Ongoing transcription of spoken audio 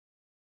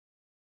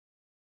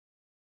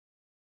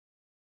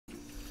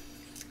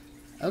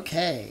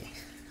Okay.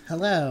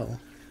 Hello.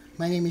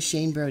 My name is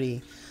Shane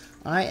Brody.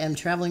 I am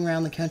traveling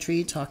around the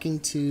country talking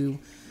to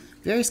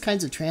various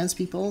kinds of trans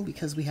people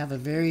because we have a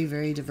very,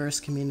 very diverse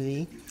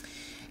community.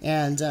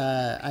 And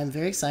I'm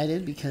very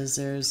excited because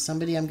there's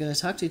somebody I'm going to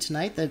talk to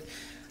tonight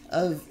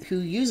who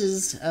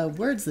uses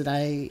words that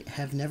I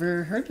have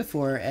never heard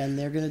before, and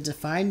they're going to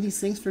define these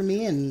things for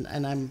me, and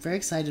I'm very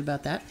excited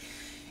about that.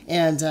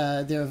 And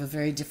they're of a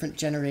very different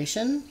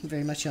generation,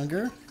 very much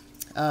younger,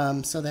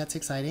 so that's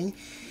exciting.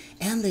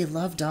 And they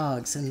love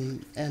dogs,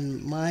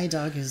 and my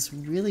dog has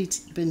really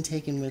been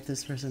taken with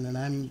this person, and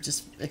I'm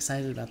just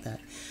excited about that.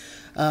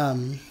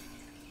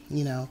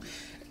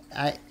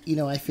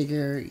 I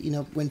figure,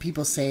 when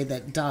people say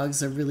that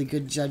dogs are really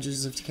good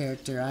judges of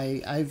character,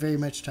 I very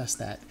much trust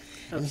that.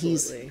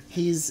 Absolutely. And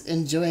he's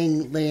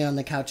enjoying laying on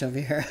the couch over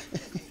here.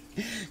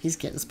 He's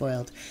getting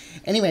spoiled.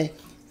 Anyway,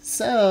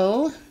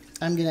 so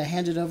I'm going to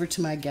hand it over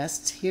to my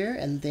guests here,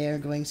 and they're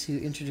going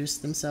to introduce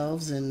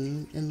themselves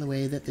in the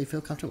way that they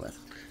feel comfortable with.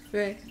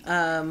 Right.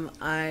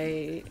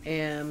 I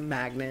am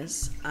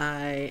Magnus.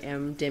 I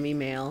am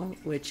demi-male,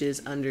 which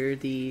is under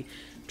the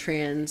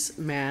trans,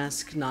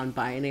 masc,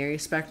 non-binary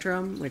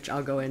spectrum, which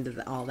I'll go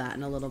into all that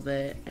in a little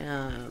bit.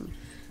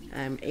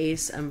 I'm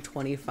ace. I'm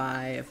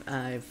 25.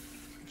 I've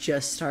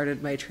just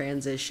started my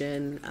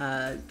transition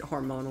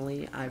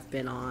hormonally. I've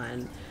been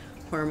on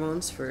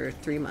hormones for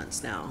 3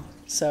 months now.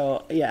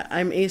 So yeah,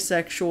 I'm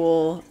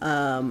asexual.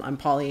 I'm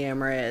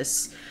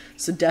polyamorous.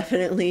 So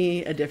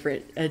definitely a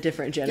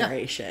different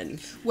generation. Yeah.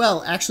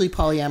 Well, actually,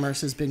 polyamorous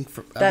has been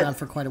around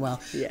for quite a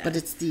while. Yeah. But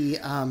it's the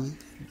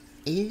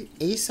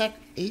asexual?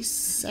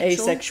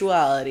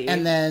 Asexuality.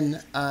 And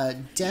then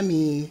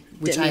demi,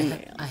 which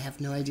Demi-male. I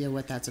have no idea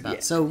what that's about. Yeah.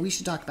 So we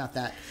should talk about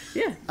that.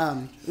 Yeah.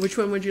 Which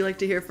one would you like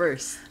to hear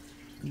first?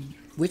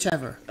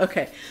 Whichever.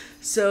 Okay.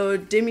 So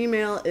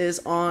demi-male is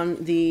on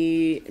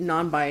the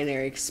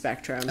non-binary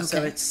spectrum. Okay.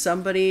 So it's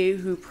somebody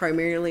who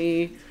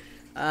primarily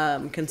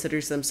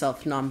considers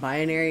themselves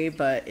non-binary,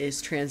 but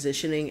is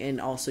transitioning and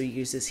also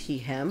uses he,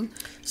 him.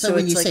 So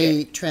when you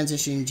say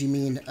transitioning, do you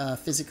mean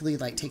physically,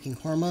 like taking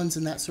hormones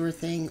and that sort of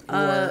thing?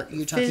 Or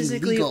you're talking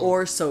physically legal?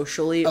 or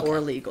socially Okay. or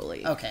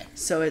legally. Okay.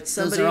 So it's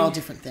somebody... Those are all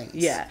different things.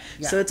 Yeah.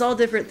 So it's all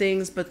different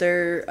things, but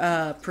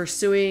they're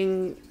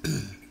pursuing...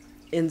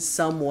 in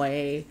some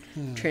way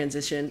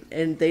transition,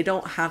 and they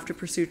don't have to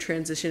pursue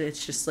transition.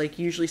 It's just like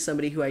usually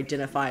somebody who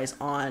identifies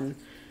on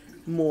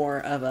more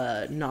of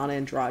a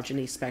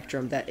non-androgyny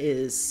spectrum that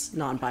is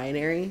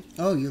non-binary.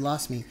 Oh, you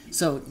lost me.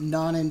 So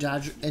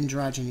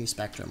non-androgyny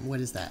spectrum, what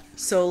is that?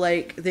 So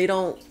like they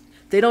don't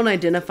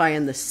identify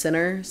in the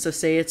center. So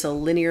say it's a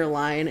linear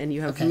line and you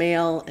have Okay.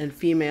 male and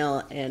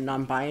female and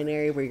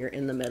non-binary where you're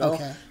in the middle.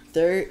 Okay.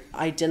 They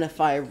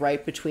identify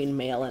right between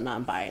male and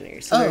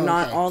non-binary. So they're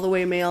not okay. all the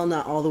way male,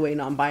 not all the way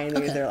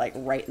non-binary. Okay. They're like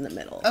right in the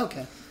middle.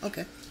 Okay.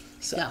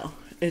 So Yeah.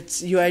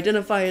 it's you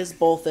identify as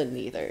both and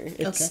neither.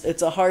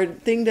 It's a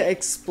hard thing to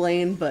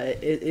explain,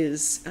 but it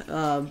is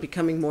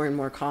becoming more and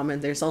more common.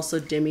 There's also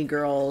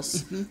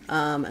demi-girls,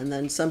 and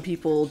then some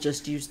people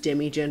just use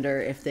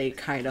demigender if they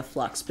kind of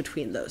flux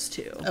between those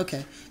two.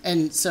 Okay.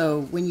 And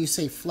so when you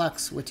say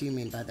flux, what do you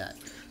mean by that?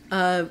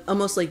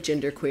 Almost like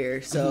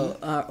genderqueer, so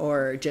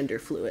or gender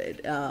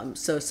fluid.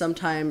 So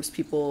sometimes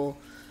people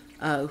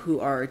who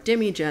are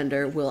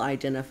demigender will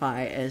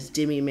identify as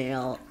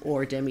demi-male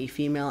or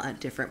demi-female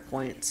at different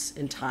points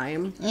in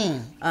time.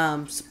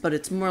 But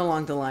it's more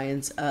along the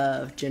lines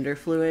of gender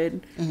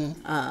fluid.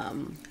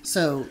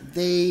 So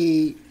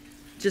they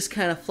Just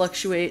kind of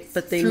fluctuate,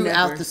 but they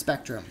throughout the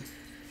spectrum.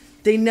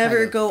 they never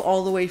kind of. go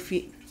all the way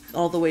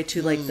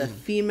to like the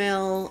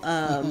female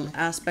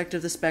aspect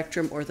of the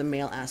spectrum or the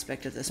male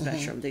aspect of the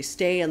spectrum. They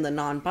stay in the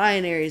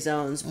non-binary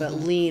zones, but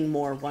lean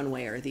more one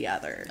way or the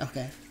other.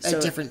 Okay. So-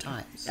 At different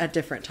times. At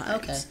different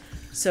times. Okay.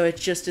 So it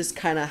just is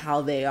kind of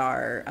how they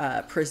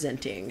are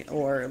presenting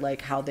or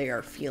like how they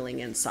are feeling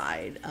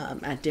inside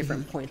at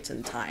different points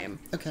in time.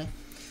 Okay.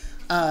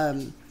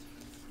 And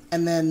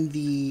then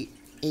the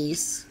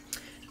ace.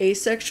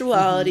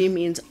 Asexuality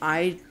means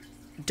I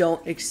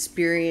don't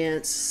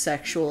experience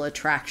sexual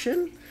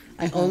attraction.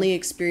 I only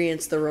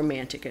experience the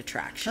romantic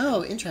attraction.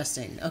 Oh,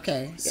 interesting.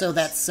 Okay. So Yes.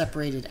 that's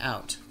separated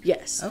out.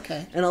 Yes.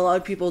 Okay. And a lot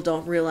of people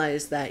don't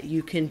realize that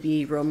you can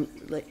be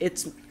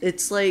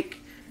it's like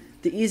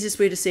the easiest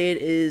way to say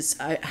it is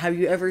have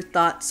you ever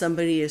thought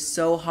somebody is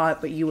so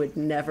hot but you would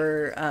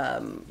never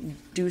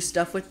do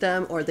stuff with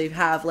them, or they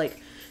have like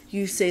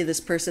you say this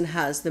person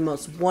has the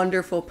most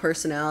wonderful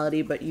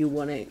personality but you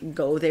wouldn't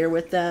go there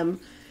with them.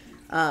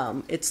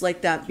 It's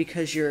like that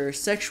because your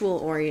sexual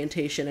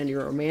orientation and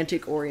your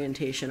romantic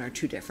orientation are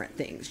two different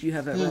things. You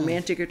have a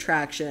romantic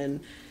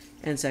attraction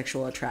and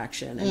sexual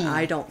attraction, and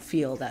I don't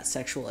feel that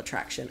sexual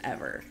attraction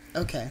ever.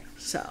 Okay.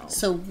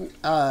 So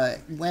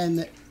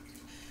when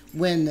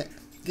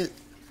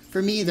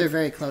for me they're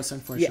very close,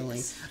 unfortunately.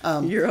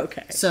 yes, you're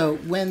okay. So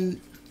when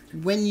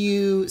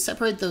you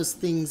separate those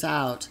things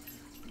out,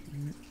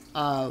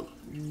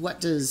 what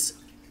does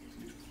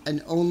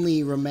an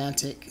only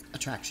romantic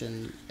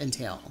attraction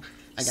entail?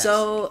 I guess.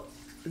 So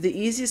The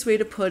easiest way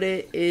to put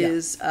it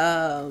is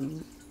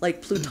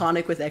like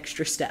platonic with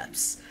extra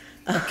steps.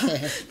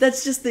 Okay.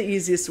 That's just the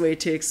easiest way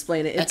to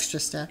explain it. Extra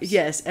steps?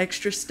 Yes,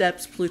 extra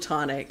steps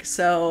platonic.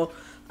 So,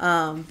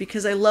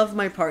 because I love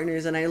my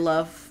partners and I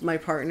love my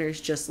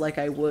partners just like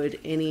I would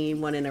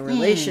anyone in a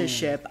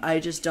relationship, I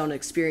just don't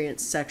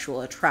experience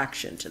sexual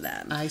attraction to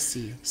them. I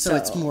see. So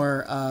it's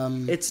more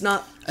it's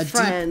not a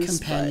friends,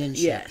 deep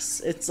companionship. But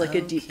yes, it's like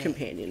a deep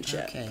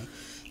companionship. Okay.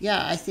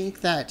 Yeah, I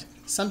think that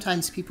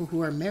sometimes people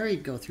who are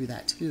married go through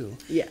that too.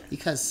 Yeah.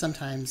 Because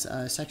sometimes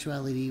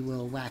sexuality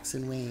will wax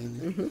and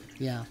wane.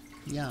 Yeah.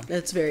 Yeah.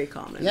 That's very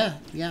common. Yeah,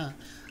 yeah.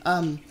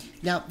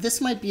 Now,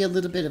 this might be a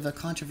little bit of a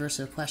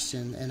controversial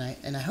question,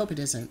 and I hope it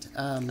isn't.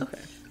 Okay.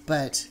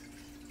 But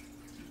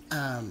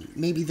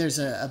maybe there's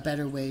a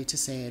better way to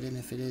say it, and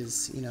if it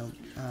is,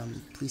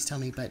 please tell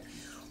me. But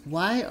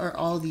why are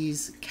all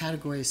these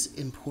categories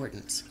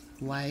important?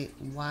 Why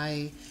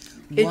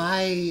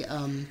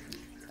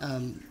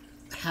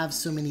have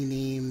so many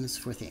names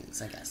for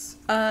things, I guess?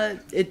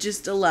 It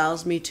just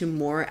allows me to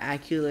more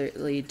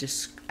accurately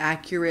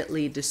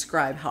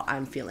describe how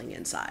I'm feeling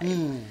inside.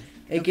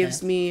 It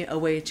gives me a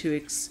way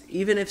to,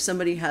 even if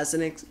somebody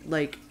hasn't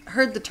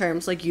heard the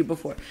terms like you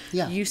before,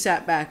 you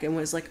sat back and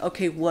was like,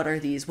 okay, what are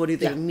these? What do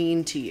they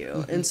mean to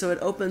you? And so it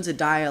opens a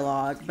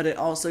dialogue, but it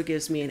also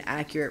gives me an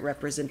accurate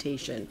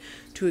representation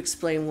to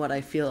explain what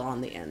I feel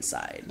on the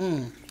inside.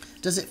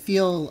 Does it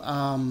feel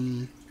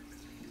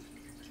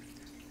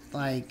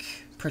like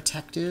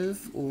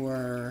protective,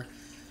 or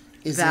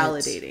is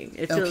validating?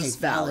 It feels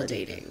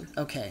validating.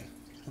 Okay.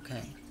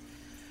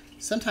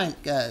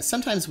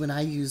 Sometimes when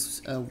I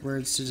use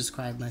words to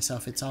describe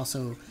myself, it's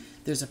also,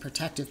 there's a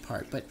protective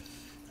part, but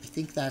I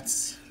think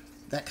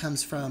that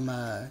comes from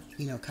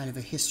kind of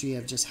a history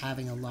of just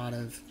having a lot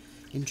of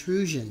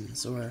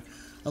intrusions or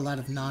a lot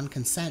of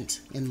non-consent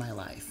in my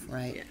life,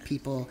 right? Yeah.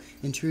 People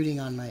intruding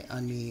on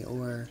me,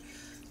 or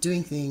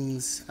doing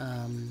things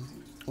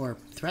or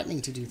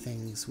threatening to do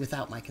things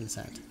without my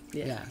consent.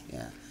 Yeah.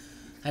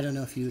 I don't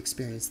know if you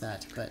experienced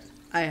that, but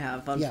I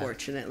have,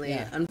 unfortunately.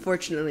 Yeah.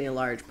 Unfortunately, a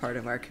large part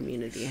of our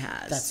community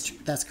has.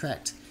 That's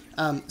correct.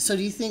 So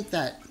do you think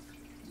that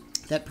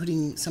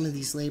putting some of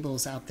these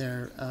labels out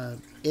there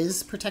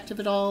is protective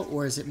at all,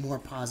 or is it more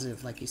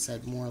positive, like you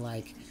said, more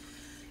like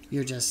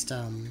you're just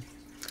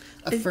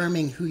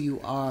affirming who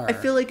you are? I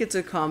feel like it's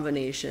a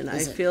combination. I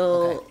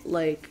feel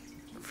like,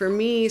 for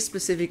me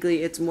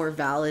specifically, it's more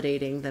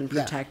validating than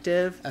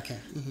protective. Yeah. Okay.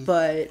 Mm-hmm.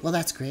 But well,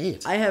 that's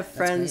great. I have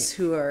friends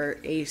who are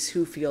ace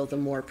who feel the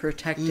more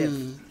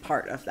protective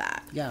part of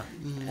that. Yeah.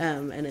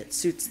 Mm-hmm. And it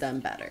suits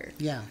them better.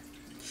 Yeah.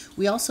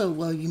 You also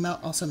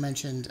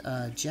mentioned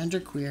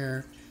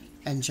genderqueer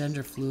and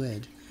gender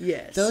fluid.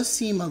 Yes. Those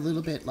seem a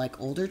little bit like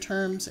older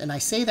terms, and I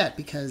say that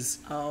because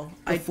I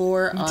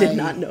did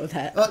not know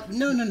that. Oh,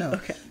 no.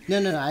 Okay.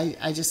 No.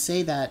 I just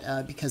say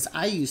that because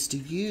I used to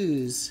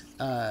use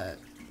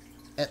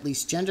at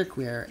least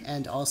genderqueer,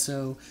 and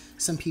also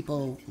some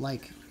people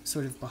like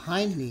sort of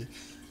behind me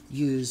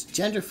use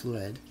gender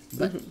fluid,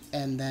 but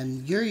and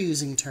then you're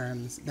using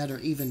terms that are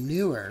even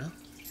newer,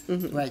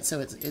 right? So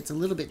it's a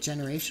little bit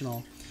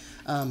generational.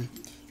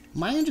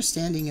 My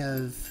understanding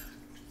of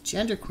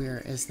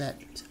genderqueer is that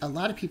a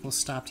lot of people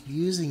stopped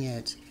using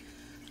it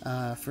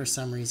for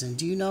some reason.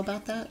 Do you know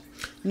about that?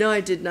 No,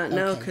 I did not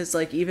know, because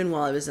even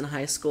while I was in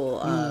high school,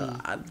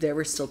 there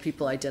were still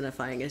people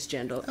identifying as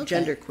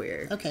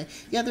genderqueer. Okay.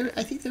 Yeah,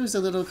 I think there was a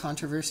little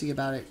controversy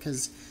about it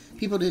because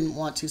people didn't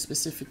want to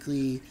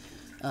specifically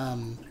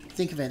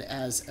think of it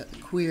as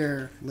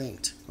queer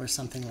linked or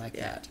something like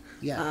that.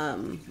 Yeah.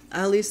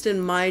 At least in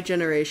my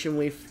generation,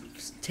 we've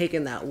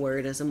taken that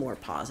word as a more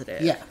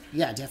positive.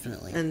 Yeah,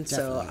 definitely. And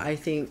so I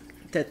think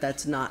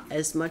that's not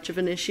as much of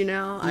an issue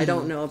now. I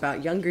don't know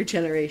about younger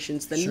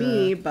generations than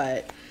me,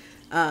 but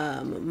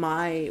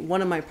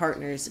one of my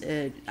partners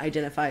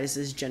identifies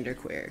as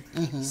genderqueer.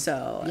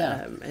 So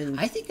and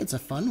I think it's a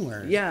fun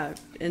word. Yeah,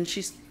 and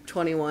she's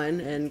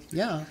 21, and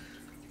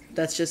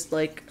that's just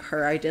like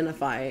her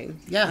identifying.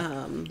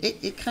 Yeah,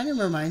 it kind of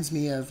reminds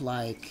me of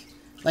like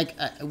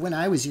when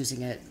I was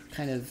using it,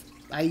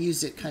 I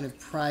used it kind of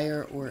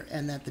prior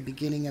and at the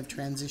beginning of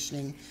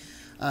transitioning,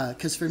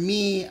 because for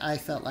me, I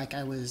felt like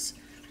I was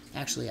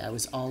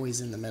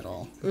always in the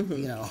middle,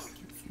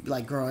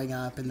 like growing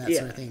up and that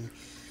sort of thing.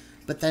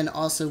 But then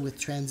also with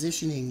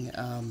transitioning,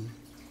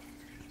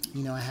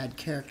 I had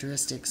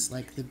characteristics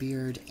like the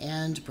beard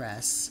and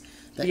breasts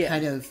that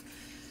kind of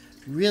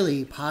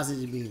really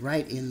posited me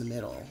right in the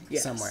middle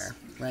somewhere,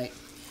 right?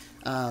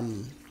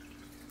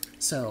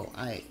 So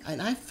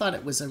I thought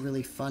it was a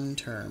really fun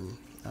term.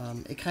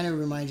 It kind of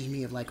reminded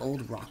me of like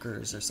old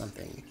rockers or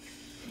something,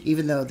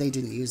 even though they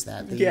didn't use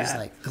that. They used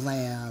like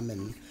glam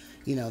and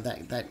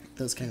that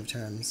those kind of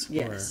terms,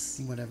 or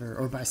whatever,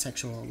 or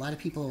bisexual. A lot of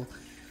people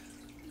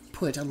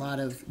put a lot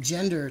of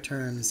gender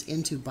terms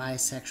into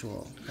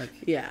bisexual.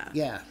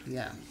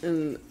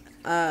 And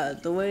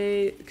the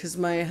way, because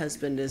my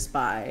husband is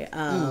bi,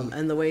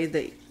 and the way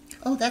that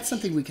Oh, that's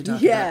something we could talk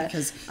Yeah, about,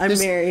 because I'm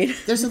married.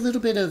 There's a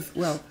little bit of,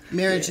 well,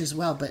 marriage as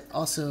well, but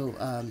also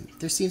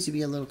there seems to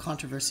be a little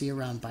controversy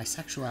around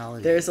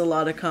bisexuality. There's a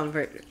lot of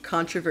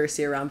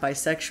controversy around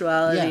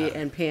bisexuality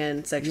and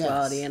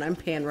pansexuality, Yes. and I'm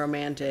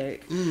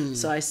pan-romantic,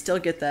 so I still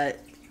get that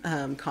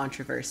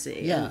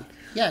controversy. Yeah. And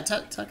Yeah,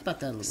 talk about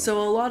that a little.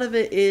 so a lot of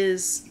it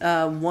is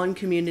one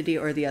community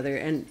or the other,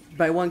 and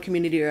by one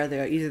community or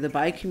the other, either the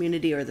bi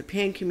community or the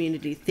pan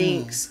community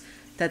thinks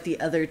that the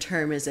other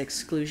term is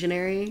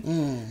exclusionary.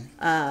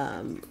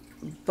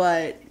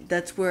 But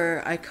that's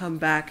where I come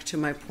back to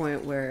my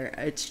point where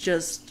it's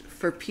just,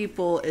 for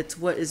people, it's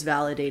what is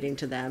validating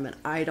to them, and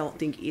I don't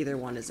think either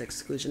one is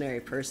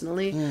exclusionary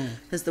personally,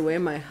 because the way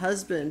my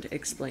husband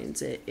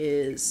explains it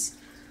is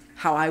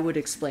how I would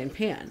explain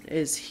pan,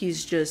 is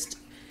he's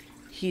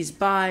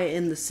bi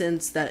in the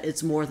sense that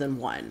it's more than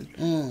one.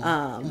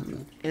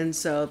 And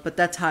so, but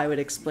that's how I would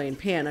explain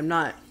pan. I'm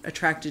not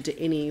attracted to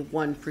any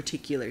one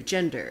particular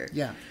gender.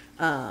 Yeah.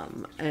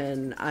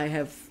 And I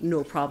have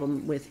no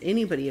problem with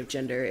anybody of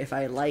gender. If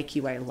I like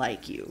you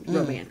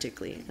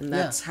romantically. And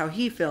that's how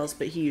he feels,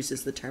 but he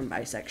uses the term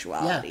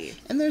bisexuality. Yeah.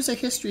 And there's a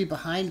history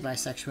behind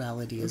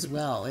bisexuality as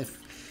well. If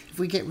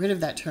we get rid of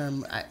that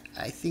term,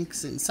 I think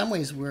in some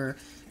ways we're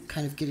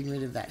kind of getting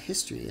rid of that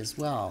history as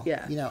well.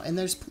 Yeah. You know, and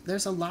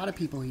there's a lot of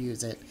people who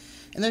use it.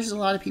 And there's a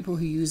lot of people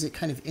who use it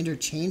kind of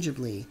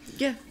interchangeably.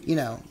 Yeah. You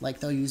know, like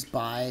they'll use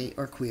bi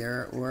or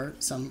queer, or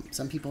some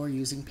people are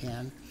using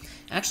pan.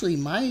 Actually,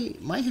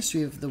 my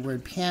history of the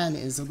word pan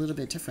is a little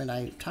bit different.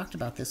 I talked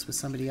about this with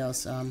somebody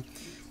else.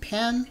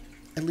 Pan,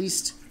 at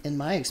least in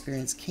my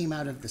experience, came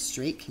out of the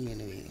straight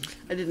community.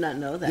 I did not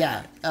know that.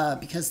 Yeah,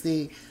 because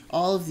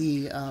all of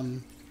the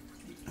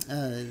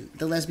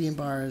lesbian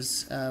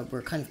bars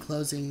were kind of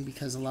closing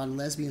because a lot of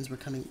lesbians were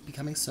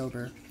becoming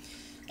sober,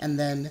 and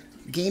then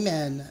gay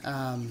men,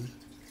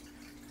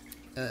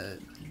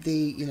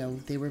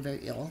 they were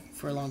very ill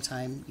for a long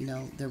time. You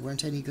know, there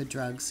weren't any good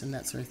drugs and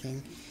that sort of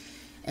thing,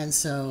 and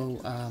so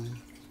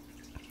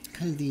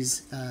kind of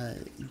these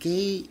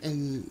gay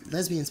and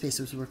lesbian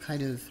spaces were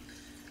kind of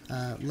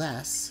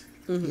less,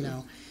 you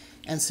know.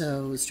 And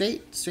so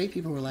straight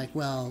people were like,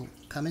 well,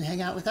 come and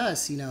hang out with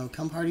us, you know,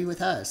 come party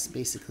with us,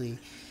 basically.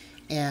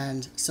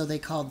 And so they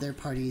called their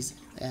parties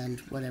and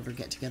whatever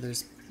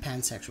get-togethers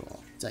pansexual.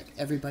 It's like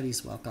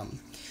everybody's welcome.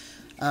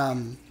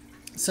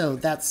 So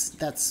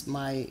that's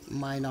my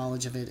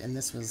knowledge of it, and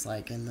this was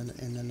like in the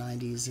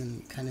 90s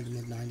and kind of the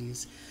mid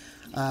 90s.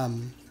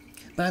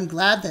 But I'm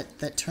glad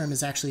that term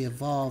has actually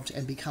evolved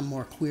and become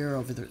more queer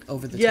over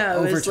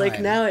It's time. like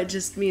now it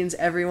just means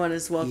everyone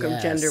is welcome.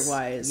 Yes.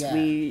 Gender-wise. Yeah.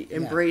 We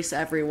embrace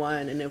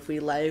everyone, and if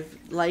we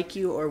like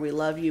you or we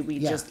love you, we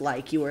just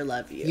like you or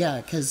love you.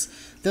 Yeah, because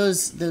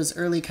those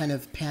early kind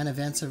of pan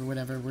events or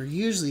whatever were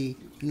usually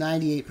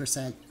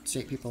 98%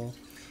 straight people,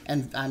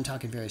 and I'm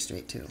talking very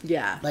straight too.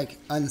 Yeah. Like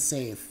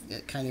unsafe,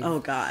 kind of. Oh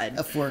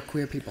God. For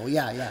queer people.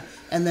 Yeah.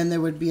 And then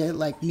there would be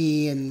like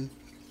me and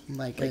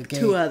like a gay,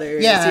 two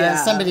others. Yeah,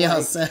 somebody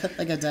else,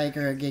 like a dyke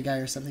or a gay guy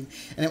or something.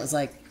 And it was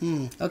like,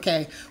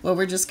 okay, well,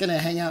 we're just gonna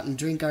hang out and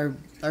drink our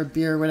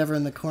beer or whatever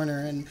in the corner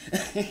and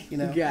you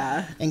know,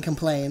 and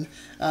complain.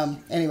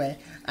 Anyway,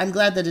 I'm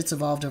glad that it's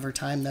evolved over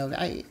time, though.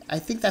 I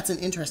think that's an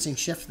interesting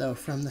shift, though,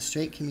 from the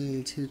straight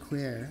community to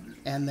queer.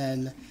 And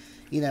then,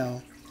 you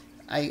know,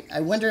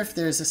 I wonder if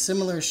there's a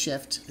similar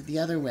shift the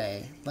other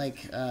way,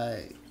 like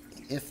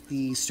if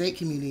the straight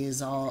community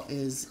is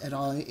at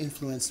all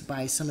influenced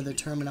by some of the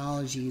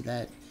terminology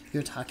that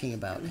you're talking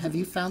about. Have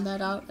you found that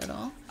out at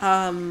all?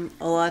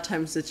 A lot of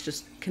times it's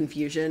just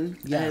confusion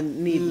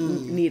and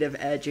need of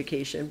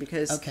education,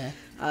 because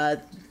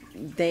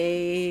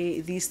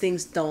these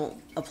things don't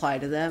apply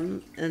to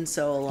them, and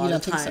so a lot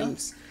of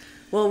times,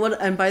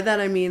 and by that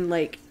I mean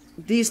like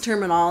these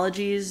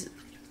terminologies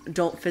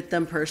don't fit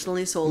them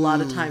personally, so a lot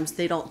of times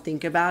they don't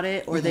think about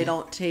it, or they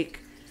don't take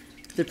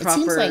the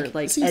proper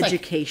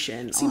education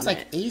on it. Seems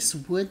like ace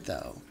would,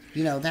 though.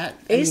 You know, that...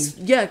 Ace,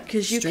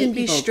 because you can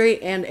be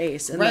straight and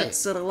ace, and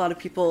that's what a lot of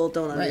people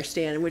don't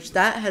understand, which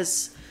that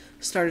has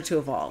started to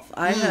evolve.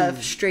 I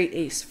have straight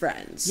ace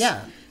friends.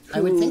 Yeah,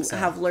 I would think so.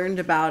 Who have learned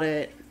about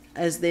it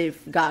as they've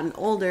gotten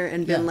older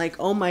and been like,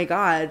 oh my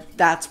God,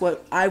 that's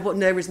what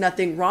there was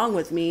nothing wrong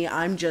with me.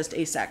 I'm just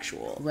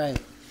asexual. Right.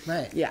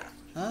 Yeah.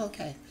 Oh,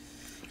 okay.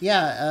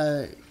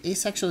 Yeah,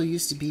 asexual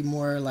used to be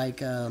more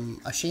like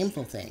a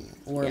shameful thing,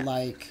 or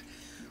like,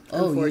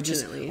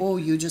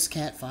 you just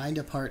can't find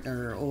a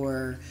partner,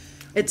 or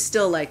it's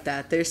still like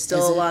that. There's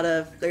still a lot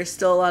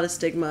of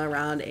stigma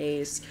around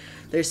ace.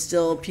 There's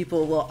still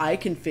people, I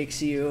can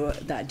fix you,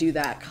 that do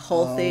that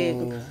whole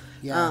thing.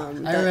 Yeah,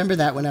 I remember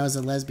that when I was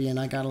a lesbian.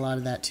 I got a lot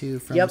of that too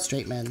from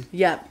straight men.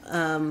 Yep.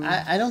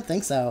 I don't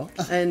think so.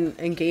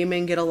 and gay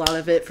men get a lot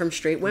of it from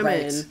straight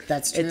women. Right.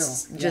 That's true.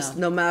 It's just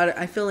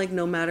I feel like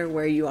no matter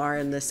where you are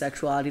in the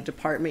sexuality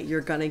department,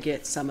 you're gonna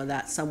get some of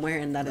that somewhere,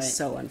 and that is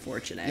so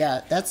unfortunate. Yeah,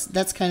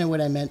 that's kind of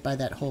what I meant by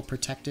that whole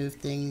protective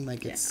thing.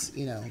 Like it's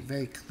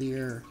very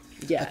clear.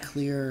 Yeah.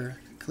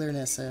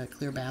 Clearness,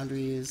 clear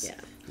boundaries. Yeah.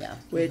 Yeah.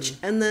 Which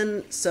and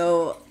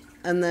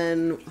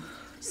then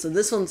So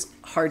this one's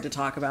hard to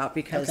talk about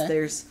because Okay.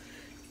 there's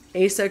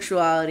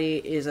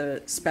asexuality is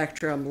a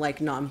spectrum like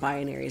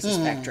non-binary is a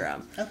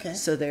spectrum. Okay.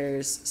 So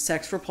there's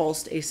sex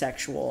repulsed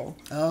asexual,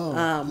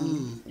 Oh.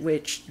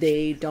 which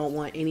they don't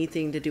want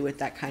anything to do with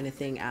that kind of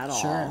thing at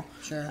all.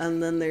 Sure.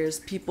 And then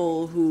there's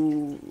people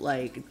who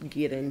like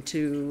get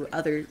into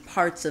other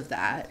parts of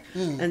that.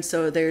 And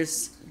so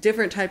there's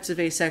different types of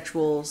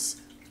asexuals.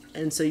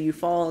 And so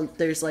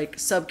there's like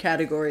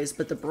subcategories,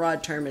 but the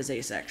broad term is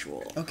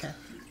asexual. Okay.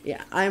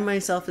 Yeah, I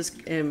myself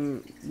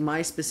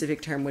my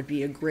specific term would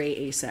be a gray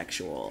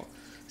asexual.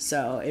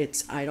 So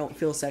I don't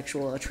feel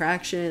sexual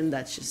attraction.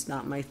 That's just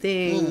not my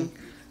thing.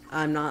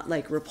 I'm not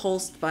like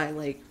repulsed by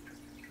like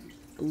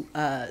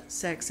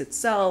sex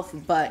itself,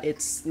 but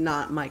it's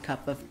not my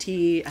cup of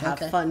tea.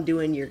 Have Okay. fun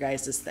doing your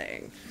guys'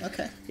 thing.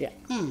 Okay. Yeah.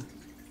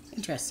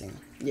 Interesting.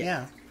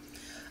 Yeah.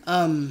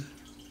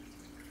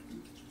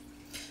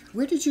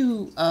 Where did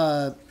you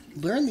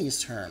learn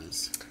these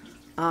terms?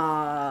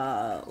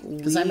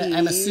 Because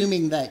I'm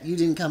assuming that you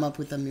didn't come up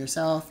with them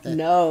yourself. That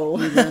No,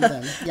 you learned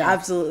them. Yeah.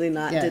 absolutely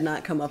not. Yeah. Did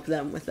not come up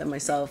with them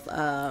myself.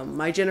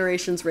 My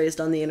generation's raised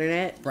on the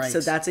internet, Right. so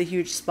that's a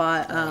huge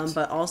spot. Right.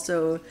 But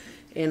also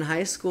in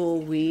high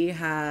school, we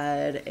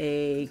had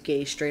a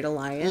gay straight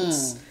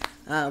alliance,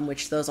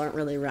 which those aren't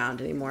really around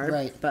anymore.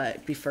 Right.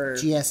 But before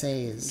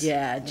GSAs.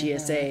 yeah,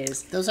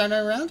 GSAs. Those aren't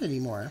around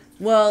anymore.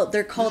 Well,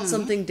 they're called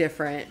something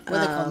different. What are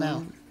they called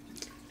now?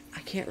 I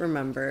can't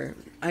remember.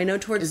 I know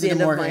towards Is the it a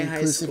end of more my high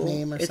inclusive school,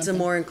 name or it's a something?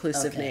 more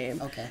inclusive Okay,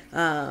 name. okay.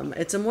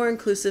 It's a more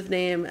inclusive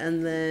name,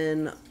 and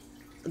then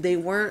they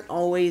weren't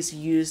always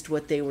used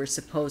what they were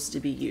supposed to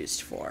be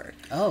used for.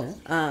 Oh.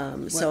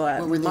 So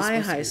at what were they my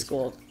supposed to high be used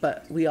school,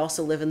 but we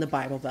also live in the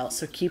Bible Belt,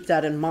 so keep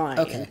that in mind.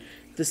 Okay.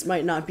 This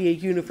might not be a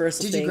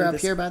universal Did thing. you grow up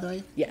This- here, by the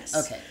way? Yes.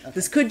 Okay.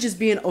 This could just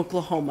be an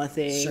Oklahoma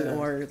thing Sure,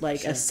 or like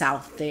sure. a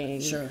South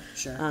thing. Sure.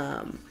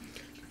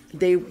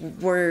 They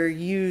were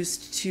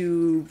used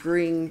to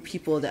bring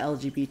people to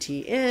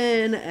LGBT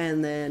in,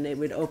 and then it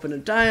would open a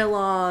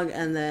dialogue,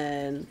 and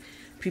then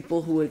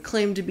people who would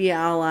claim to be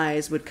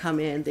allies would come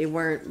in. They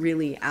weren't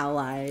really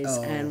allies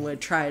and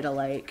would try to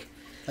like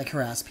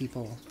harass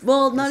people.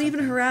 well, not even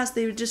harass.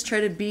 They would just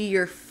try to be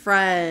your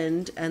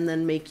friend and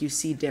then make you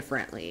see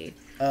differently.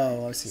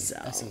 Oh, I see.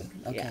 So, I see.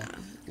 Okay. yeah.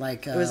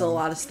 Like It was a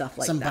lot of stuff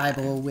like some that.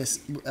 Bible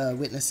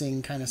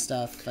witnessing kind of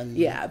stuff. And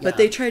Yeah, but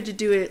they tried to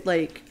do it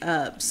like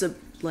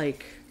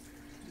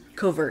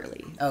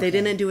covertly. Okay. They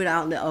didn't do it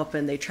out in the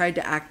open. They tried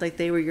to act like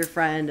they were your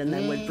friend and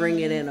then would bring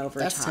it in over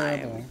That's time.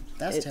 terrible.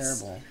 That's It's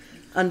terrible.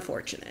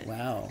 Unfortunate.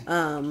 Wow.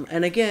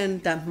 And again,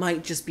 that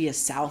might just be a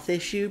South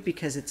issue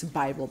because it's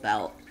Bible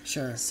Belt.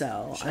 Sure.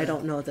 So I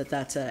don't know that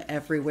that's a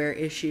everywhere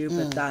issue,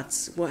 but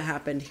that's what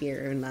happened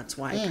here, and that's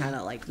why kind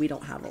of like we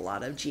don't have a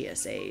lot of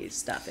GSA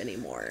stuff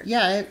anymore.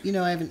 Yeah,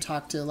 I haven't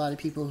talked to a lot of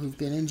people who've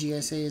been in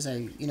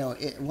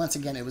GSAs. Once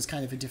again, it was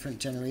kind of a different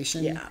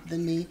generation Yeah.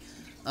 than me,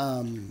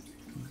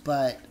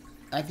 but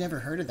I've never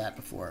heard of that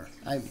before.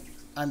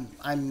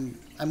 I'm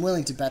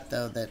willing to bet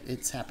though that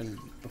it's happened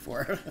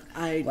before.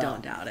 I Wow.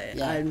 don't doubt it.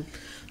 Yeah.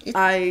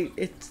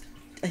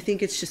 I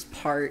think it's just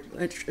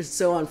it's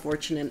so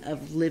unfortunate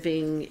of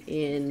living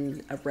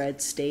in a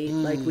red state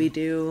like we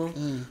do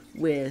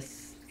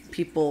with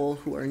people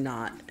who are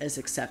not as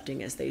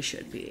accepting as they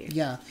should be.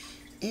 Yeah,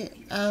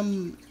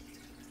 I've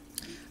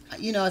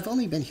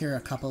only been here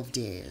a couple of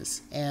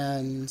days,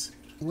 and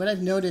what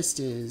I've noticed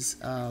is,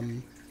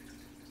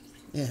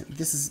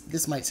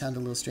 this might sound a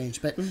little strange,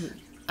 but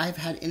I've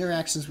had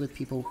interactions with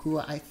people who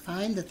I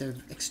find that they're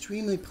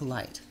extremely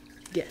polite.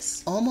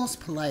 Yes. Almost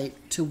polite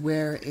to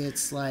where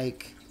it's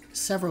like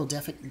several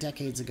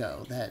decades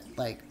ago that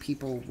like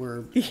people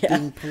were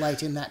being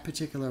polite in that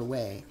particular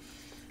way.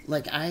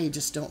 Like I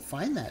just don't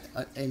find that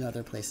in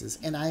other places,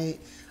 and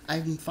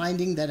I'm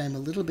finding that I'm a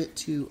little bit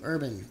too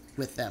urban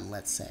with them.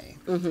 Let's say,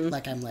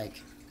 like I'm like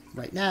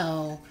right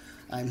now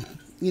I'm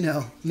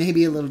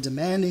maybe a little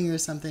demanding or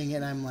something,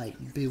 and I'm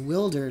like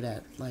bewildered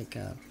at like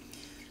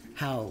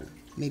how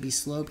maybe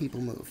slow people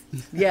move.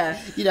 Yeah.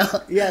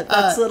 Yeah,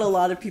 that's what a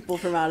lot of people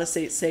from out of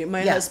state say.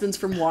 My husband's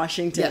from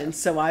Washington,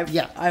 so I've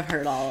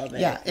heard all of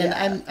it. Yeah,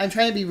 and I'm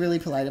trying to be really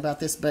polite about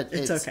this, but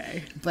it's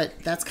okay. But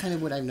that's kind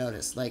of what I've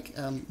noticed, like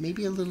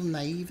maybe a little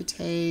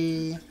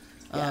naivete.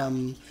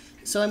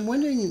 So I'm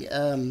wondering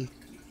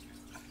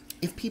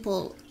if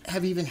people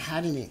have even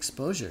had any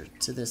exposure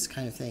to this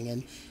kind of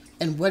thing,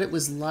 and what it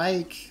was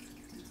like,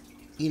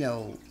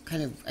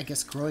 kind of, I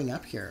guess, growing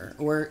up here,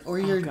 or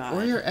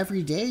your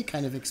everyday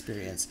kind of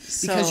experience,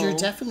 because you're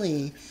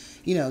definitely,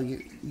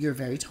 you're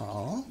very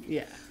tall.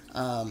 Yeah.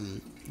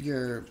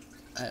 You're,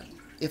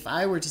 if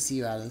I were to see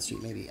you out on the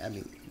street,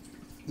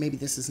 maybe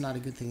this is not a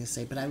good thing to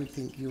say, but I would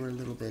think you were a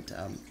little bit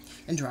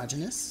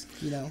androgynous.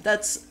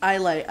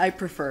 I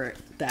prefer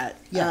that.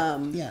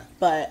 Yeah.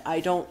 But I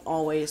don't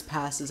always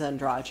pass as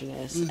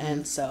androgynous,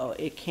 and so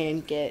it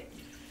can get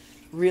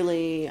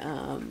really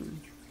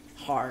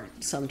hard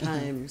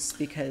sometimes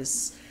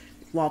because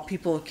while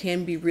people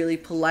can be really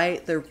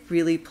polite, they're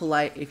really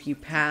polite if you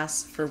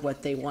pass for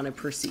what they want to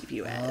perceive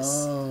you as.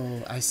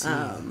 Oh, I see.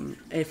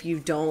 If you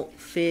don't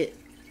fit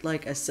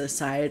like a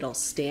societal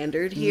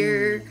standard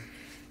here,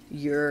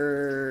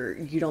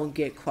 you don't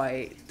get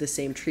quite the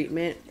same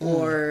treatment,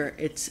 or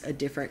it's a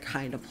different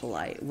kind of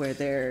polite where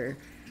they're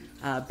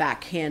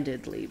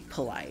backhandedly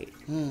polite.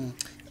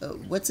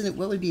 What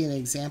would be an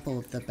example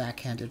of the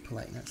backhanded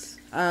politeness?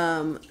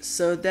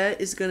 So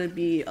that is going to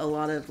be a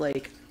lot of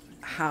like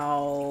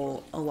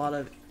how a lot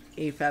of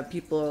AFAB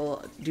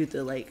people do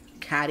the like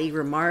catty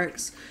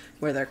remarks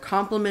where they're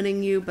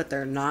complimenting you, but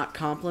they're not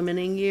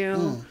complimenting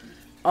you.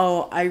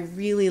 Oh, I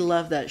really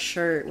love that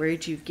shirt. Where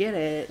did you get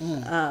it?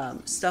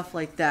 Stuff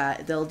like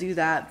that. They'll do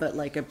that, but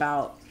like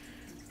about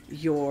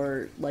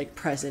your like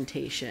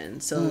presentation.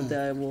 So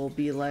they will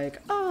be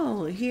like,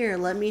 oh, here,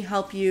 let me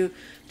help you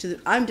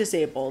I'm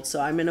disabled,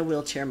 so I'm in a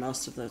wheelchair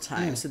most of the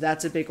time. So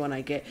that's a big one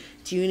I get.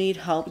 Do you need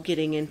help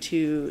getting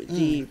into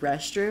the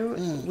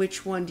restroom?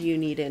 Which one do you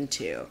need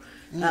into?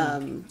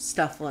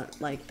 Stuff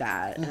like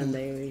that. And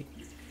they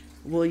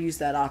will use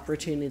that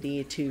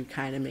opportunity to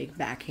kind of make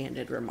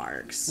backhanded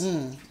remarks.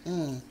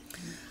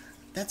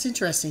 That's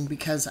interesting,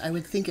 because I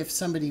would think if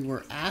somebody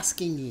were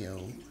asking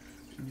you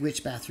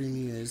which bathroom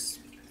you use,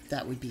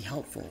 that would be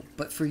helpful.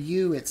 But for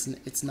you, it's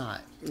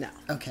not. No.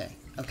 Okay.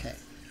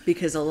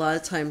 Because a lot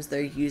of times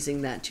they're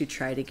using that to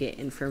try to get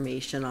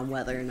information on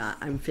whether or not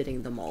I'm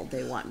fitting the mold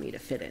they want me to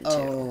fit into.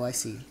 Oh, I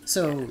see.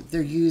 So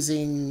they're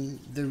using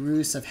the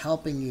ruse of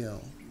helping you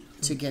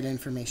to get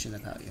information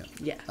about you.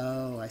 Yeah.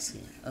 Oh, I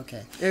see.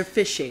 Okay. They're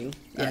fishing.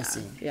 Yeah. I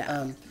see.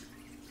 Yeah.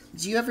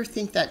 Do you ever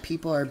think that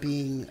people are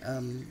being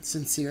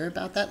sincere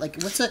about that? Like,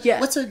 what's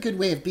a good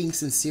way of being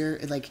sincere?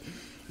 Like,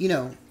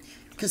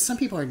 because some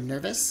people are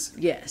nervous.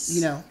 Yes.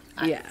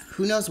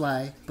 Who knows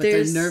why? But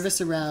they're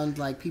nervous around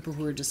like people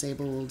who are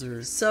disabled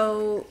or.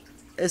 So,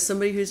 as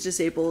somebody who's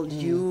disabled,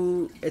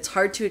 it's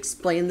hard to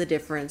explain the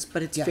difference,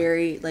 but it's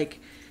very like,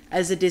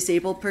 as a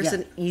disabled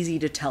person, easy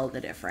to tell the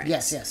difference.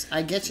 Yes,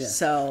 I get you.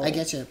 So I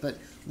get you, but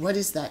what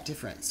is that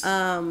difference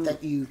that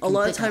you? Can a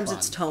lot of pick times up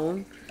it's on?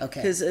 tone.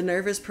 Okay. Because a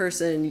nervous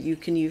person, you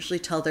can usually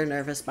tell they're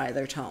nervous by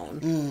their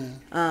tone,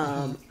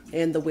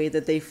 and the way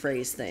that they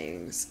phrase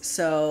things.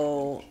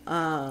 So,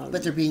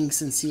 but they're being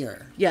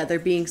sincere. Yeah, they're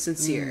being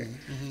sincere.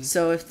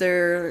 So if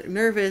they're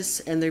nervous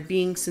and they're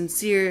being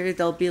sincere,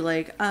 they'll be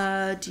like,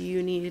 do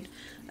you need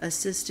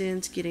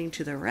assistance getting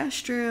to the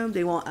restroom?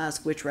 They won't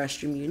ask which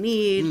restroom you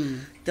need.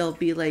 They'll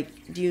be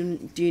like, do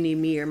you need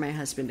me or my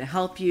husband to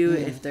help you?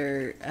 If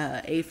they're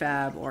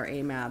AFAB or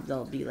AMAB,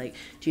 they'll be like,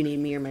 do you need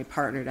me or my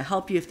partner to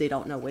help you? If they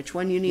don't know which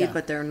one you need,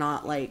 but they're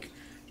not like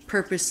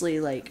purposely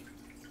like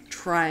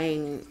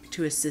trying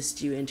to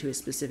assist you into a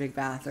specific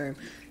bathroom.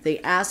 They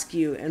ask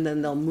you and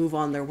then they'll move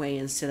on their way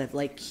instead of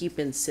like keep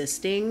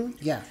insisting.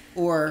 Yeah.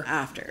 Or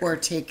after. Or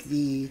take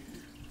the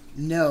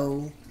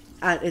no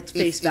at its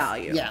face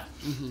value. Yeah.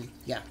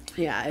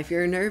 Yeah, if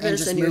you're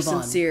nervous and you're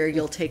sincere,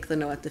 you'll take the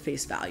no at the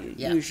face value,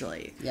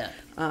 usually. Yeah.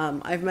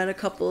 I've met a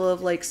couple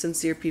of like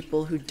sincere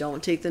people who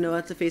don't take the no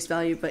at the face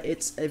value, but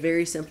it's a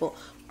very simple,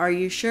 are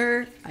you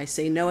sure? I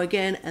say no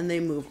again, and they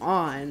move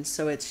on.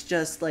 So it's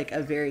just like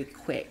a very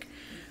quick.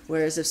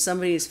 Whereas if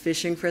somebody is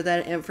fishing for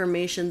that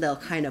information, they'll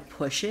kind of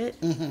push it.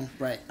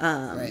 Right.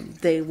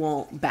 They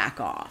won't back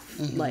off.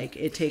 Like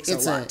it takes a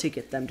lot to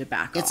get them to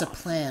back off. It's a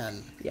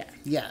plan. Yeah.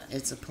 Yeah,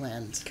 it's a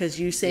plan. Because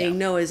you saying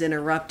no is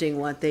interrupting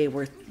what they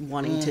were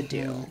wanting to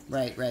do.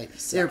 Right.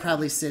 So they're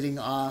probably sitting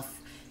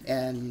off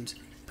and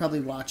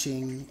probably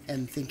watching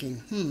and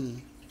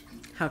thinking,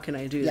 how can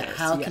I do this?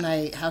 How can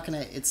I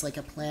it's like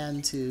a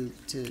plan to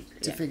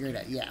figure it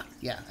out.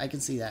 Yeah, I can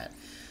see that.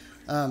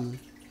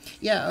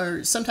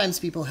 Or sometimes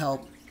people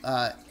help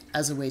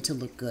as a way to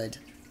look good.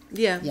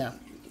 Yeah.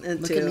 And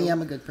look at me,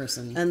 I'm a good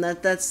person. And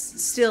that's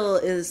still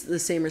is the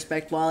same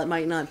respect. While it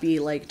might not be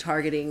like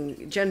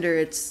targeting gender,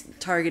 it's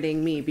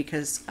targeting me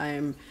because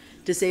I'm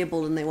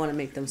disabled and they want to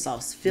make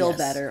themselves feel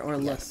better or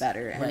look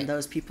better. And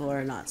those people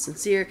are not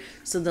sincere.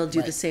 So they'll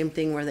do the same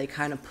thing where they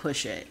kind of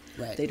push it.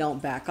 Right. They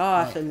don't back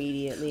off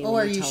immediately. Oh,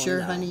 are you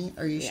sure, honey?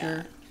 Are you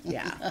sure?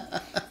 Yeah.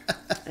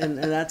 and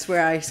that's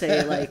where I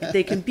say, like,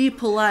 they can be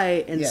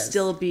polite and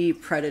still be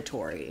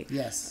predatory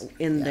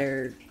in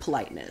their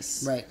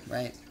politeness.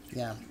 Right.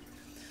 Yeah.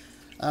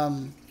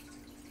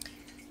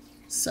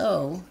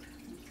 So,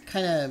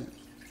 kind of,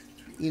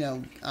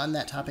 on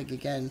that topic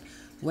again,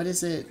 what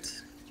is it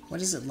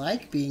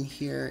like being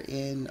here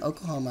in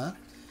Oklahoma,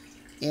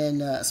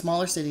 in a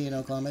smaller city in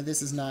Oklahoma?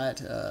 This is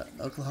not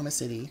Oklahoma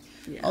City.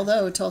 Yeah.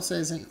 Although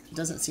Tulsa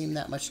doesn't seem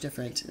that much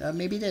different.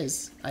 Maybe it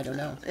is. I don't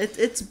know.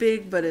 It's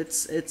big, but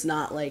it's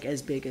not like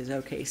as big as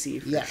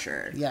OKC for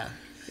sure. Yeah.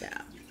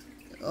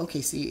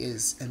 OKC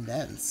is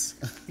immense.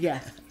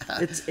 Yeah,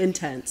 it's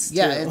intense. Too.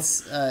 Yeah,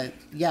 it's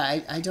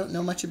I don't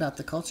know much about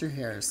the culture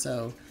here,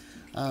 so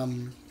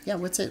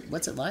what's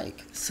it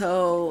like?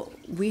 So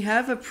we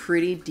have a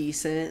pretty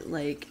decent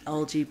like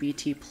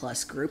LGBT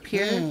plus group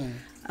here.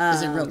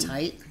 Is it real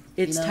tight?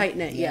 It's tight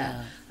knit,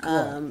 yeah.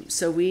 Cool.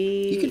 So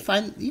you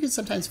can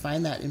sometimes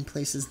find that in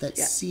places that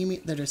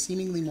are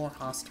seemingly more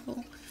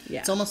hostile. Yeah.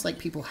 It's almost like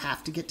people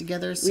have to get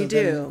together. So We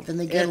do. Then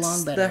they get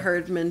along better. It's the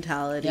herd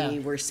mentality. Yeah.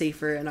 We're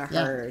safer in a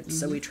Yeah. herd,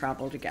 so we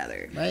travel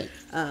together. Right.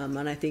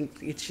 And I think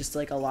it's just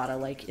like a lot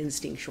of like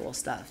instinctual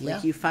stuff. Like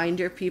Yeah. you find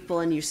your people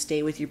and you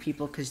stay with your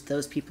people because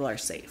those people are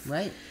safe.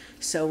 Right.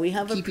 So we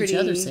have Keep a pretty each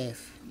other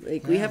safe.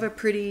 Like we have a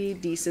pretty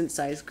decent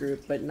sized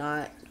group, but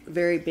not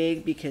very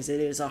big because it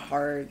is a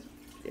hard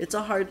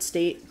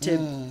state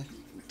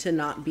to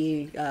not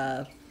be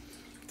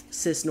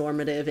cis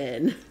normative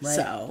in. Right.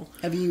 So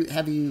have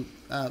you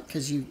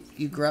because you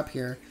grew up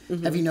here,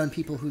 have you known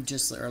people who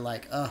just are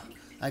like, oh,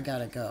 I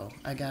gotta go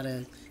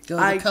to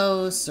the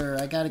coast, or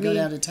I gotta go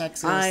down to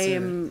Texas? I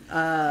am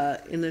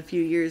in a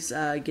few years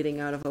getting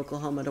out of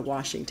Oklahoma to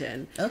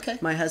Washington. Okay.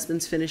 My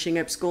husband's finishing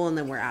up school and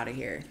then we're out of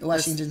here.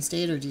 Washington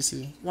State or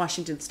DC?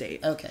 Washington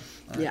State. Okay.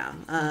 All right. Yeah.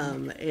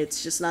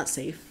 It's just not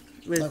safe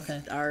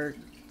with our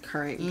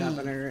current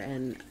governor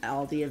and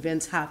all the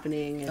events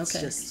happening. It's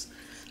just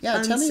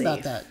unsafe.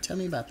 Tell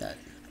me about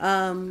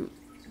that.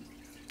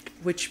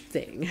 Which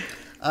thing?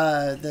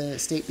 The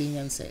state being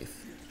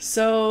unsafe.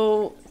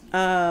 So,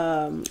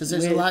 because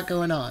there's a lot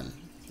going on.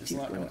 I'm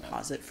going to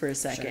pause it for a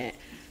second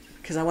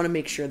because I want to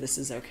make sure this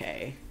is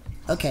okay.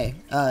 Okay.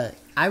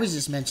 I was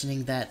just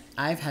mentioning that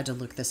I've had to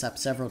look this up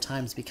several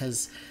times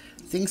because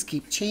things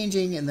keep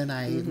changing, and then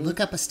I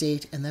look up a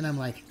state, and then I'm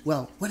like,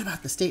 well, what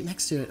about the state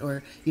next to it?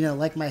 Or,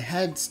 like my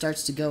head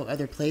starts to go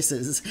other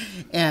places.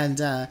 And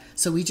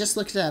so we just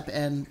looked it up,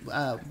 and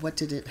what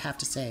did it have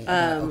to say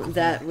about Oklahoma?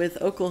 That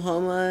with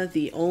Oklahoma,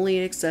 the only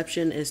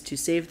exception is to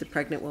save the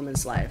pregnant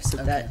woman's life. So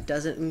that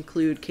doesn't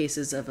include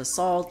cases of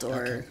assault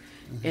or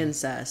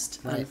incest,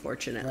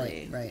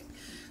 unfortunately. Right.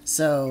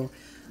 So,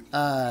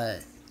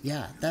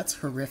 yeah, that's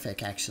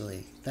horrific,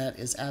 actually. That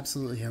is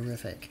absolutely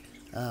horrific.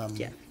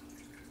 Yeah.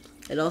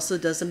 It also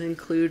doesn't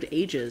include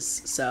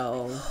ages,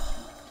 so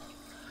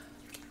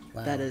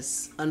that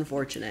is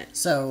unfortunate.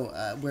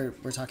 So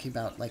we're talking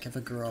about like if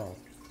a girl,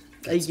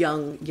 a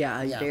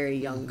very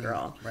young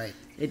girl, right?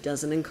 It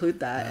doesn't include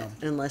that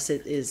unless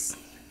it is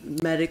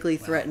medically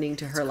threatening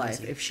to her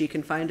life. If she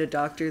can find a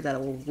doctor that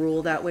will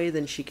rule that way,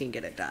 then she can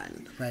get it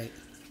done. Right.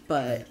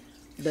 But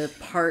the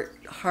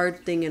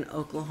hard thing in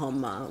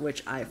Oklahoma,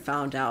 which I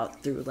found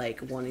out through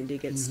like wanting to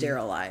get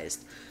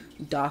sterilized.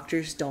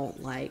 Doctors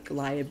don't like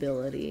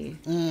liability.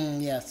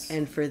 Yes.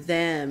 And for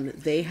them,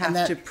 they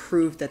have to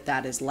prove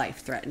that is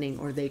life-threatening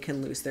or they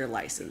can lose their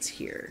license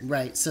here.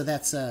 Right. So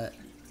that's a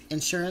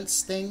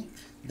insurance thing.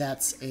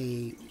 That's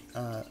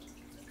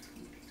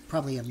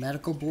probably a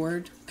medical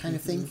board kind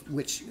of thing,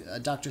 which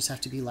doctors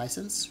have to be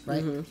licensed,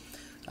 right?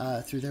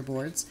 Through their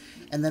boards.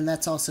 And then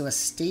that's also a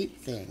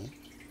state thing,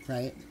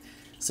 right?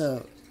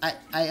 So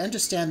I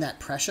understand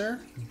that pressure,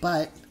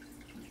 but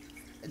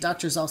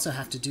doctors also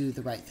have to do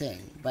the right thing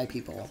by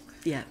people.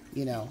 Yeah.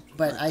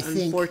 But I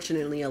think...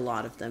 Unfortunately, a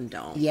lot of them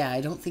don't. Yeah,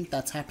 I don't think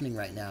that's happening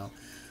right now.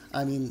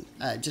 I mean,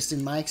 just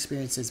in my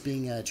experience as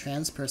being a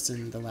trans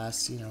person the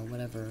last,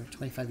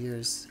 25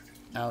 years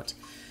out,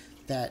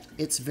 that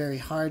it's very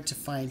hard to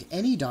find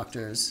any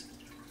doctors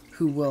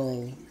who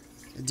will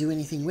do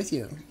anything with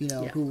you,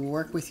 who will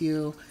work with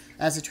you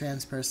as a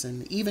trans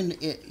person, even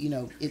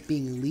it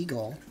being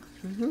legal,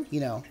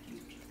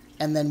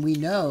 And then we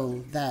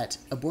know that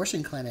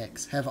abortion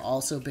clinics have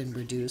also been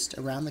reduced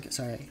around the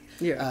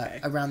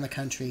around the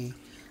country.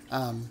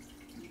 I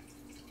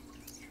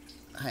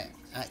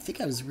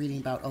think I was reading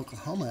about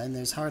Oklahoma, and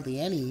there's hardly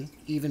any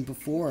even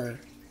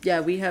before. Yeah,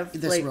 we have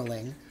this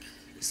ruling.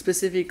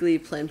 Specifically,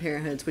 Planned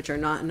Parenthoods, which are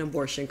not an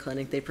abortion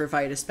clinic, they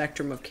provide a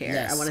spectrum of care.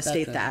 Yes, I want to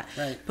state that,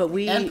 right? But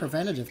and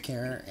preventative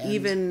care, and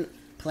even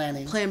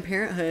planning. Planned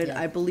Parenthood. Yeah.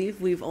 I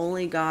believe we've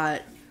only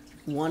got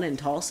one in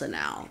Tulsa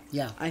now.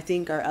 Yeah. I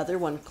think our other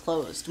one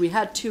closed. We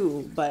had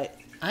two, but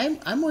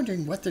I'm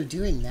wondering what they're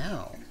doing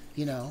now.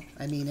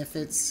 I mean, if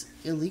it's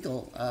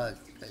illegal,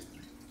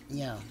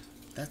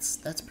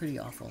 that's pretty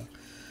awful.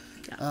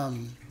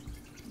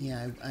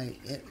 Yeah.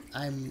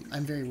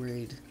 I'm very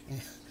worried.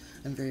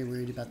 I'm very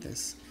worried about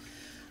this.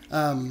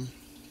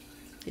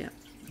 Yeah.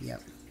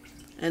 Yep.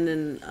 And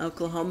in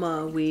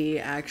Oklahoma, we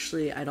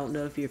actually, I don't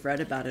know if you've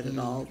read about it at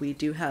all, we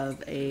do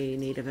have a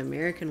Native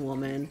American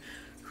woman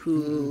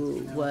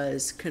who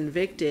was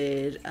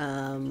convicted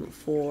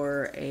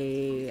for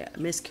a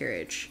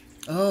miscarriage.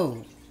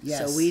 Oh,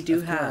 yes. So we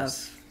do have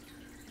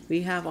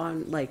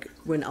on, like,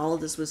 when all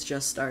of this was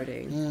just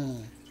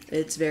starting.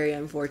 It's very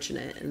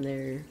unfortunate, and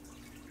they're...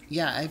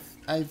 Yeah,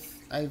 I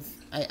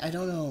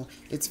don't know.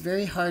 It's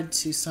very hard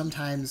to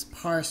sometimes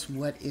parse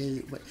what.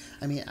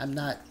 I mean, I'm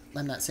not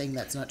saying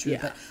that's not true,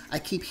 but I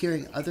keep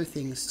hearing other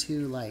things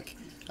too, like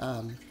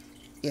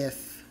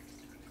if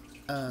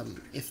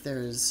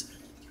there's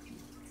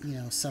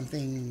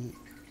something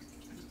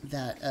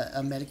that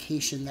a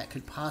medication that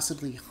could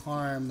possibly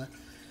harm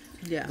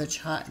the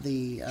child.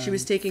 She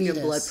was taking a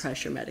blood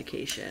pressure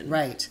medication,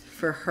 right,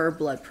 for her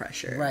blood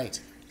pressure, right,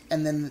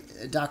 and then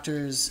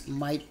doctors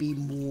might be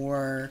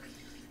more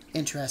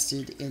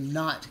interested in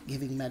not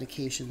giving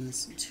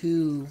medications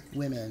to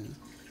women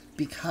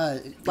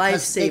because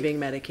life-saving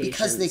medications,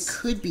 because they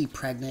could be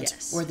pregnant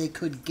or they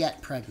could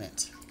get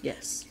pregnant.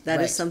 Yes, that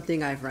Right. is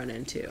something I've run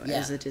into Yeah.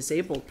 as a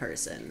disabled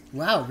person.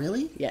 Wow,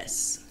 really?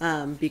 Yes,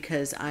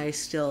 because I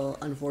still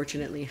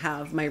unfortunately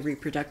have my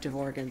reproductive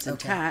organs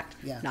intact.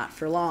 Yeah. Not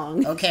for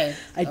long. Okay.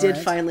 I All did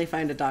right. finally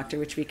find a doctor,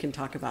 which we can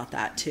talk about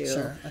that too.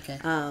 Sure. Okay.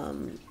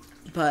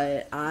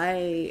 But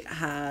I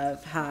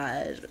have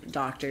had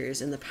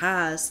doctors in the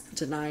past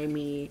deny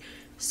me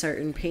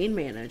certain pain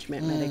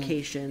management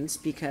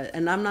medications because,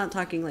 and I'm not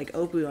talking like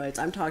opioids,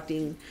 I'm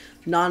talking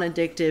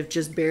non-addictive,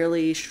 just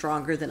barely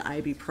stronger than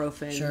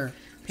ibuprofen Sure.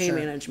 pain Sure.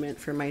 management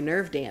for my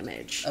nerve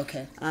damage.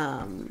 Okay.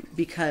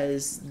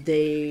 Because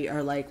they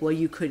are like, well,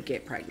 you could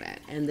get pregnant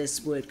and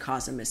this would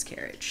cause a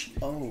miscarriage.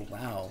 Oh,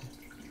 wow.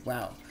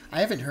 Wow. I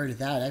haven't heard of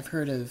that. I've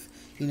heard of,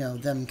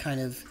 them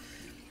kind of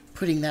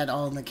putting that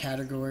all in the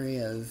category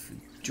of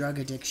drug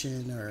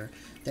addiction, or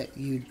that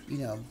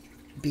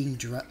being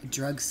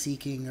drug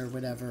seeking or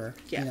whatever.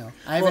 Yeah.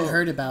 I haven't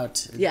heard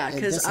about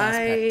because this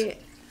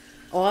aspect.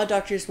 a lot of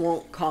doctors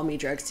won't call me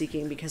drug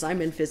seeking because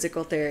I'm in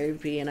physical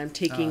therapy and I'm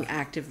taking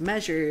active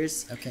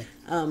measures. Okay.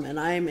 And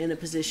I'm in a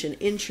position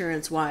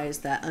insurance wise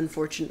that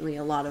unfortunately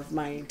a lot of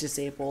my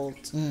disabled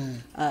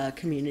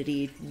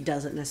community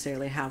doesn't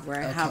necessarily have,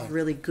 where I have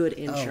really good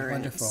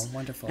insurance. Oh,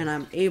 wonderful. And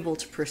I'm able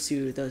to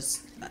pursue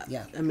those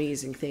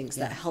amazing things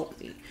that help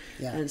me.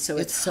 Yeah. And so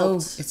it's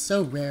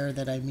so rare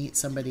that I meet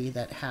somebody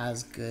that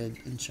has good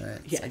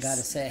insurance. Yes. I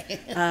gotta say.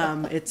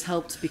 It's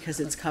helped because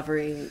it's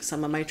covering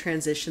some of my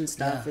transition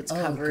stuff. Yeah. It's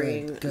Oh,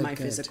 covering good, my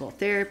good. physical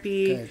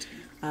therapy. Good.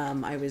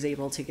 I was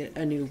able to get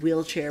a new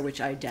wheelchair, which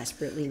I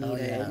desperately needed. Oh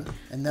yeah.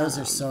 And those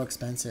are so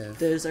expensive.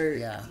 Those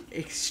are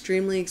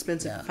extremely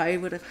expensive. Yeah. If I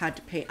would have had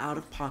to pay out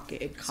of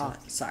pocket, it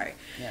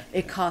Yeah.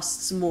 it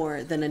costs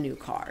more than a new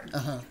car.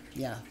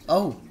 Yeah.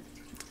 Oh,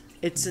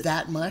 It's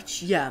that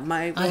much? yeah.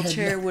 My I had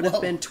wheelchair no- would have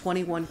whoa. been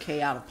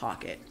 $21,000 out of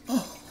pocket.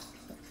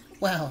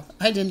 Wow.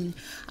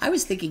 I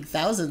was thinking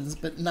thousands,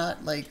 but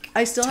not like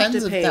I still have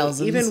tens to of pay,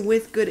 thousands. even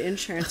with good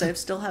insurance. I'm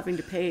still having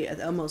to pay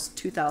almost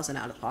 $2,000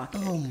 out of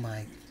pocket. Oh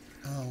my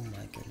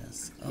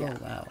goodness. Oh Yeah.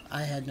 wow.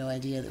 I had no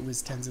idea that it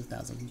was tens of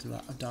thousands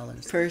of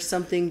dollars. For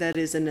something that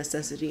is a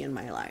necessity in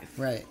my life.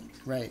 Right.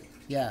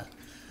 Yeah.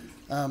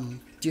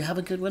 Do you have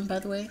a good one, by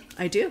the way?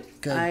 I do.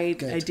 Good, I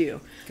good, do.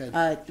 good.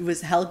 It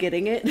was hell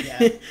getting it.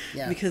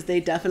 Yeah. Because they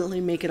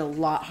definitely make it a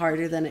lot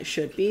harder than it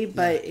should be.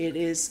 But it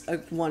is a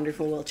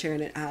wonderful wheelchair,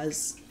 and it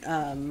has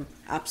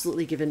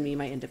absolutely given me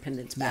my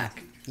independence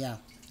back. Yeah.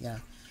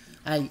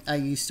 I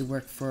used to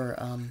work for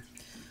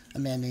a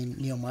man named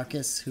Neil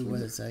Marcus, who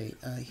was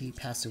he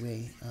passed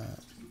away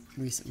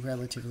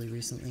relatively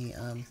recently,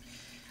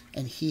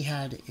 and he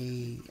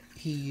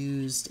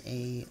used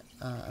a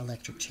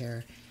electric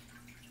chair.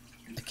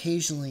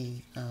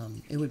 Occasionally,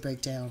 it would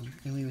break down,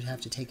 and we would have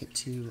to take it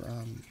to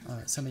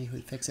somebody who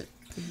would fix it,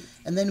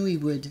 and then we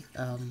would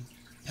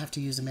have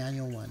to use a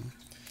manual one.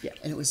 Yeah.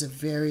 And it was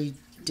very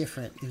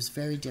different.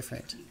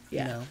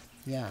 Yeah.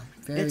 Yeah,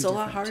 very It's a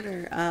lot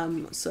different.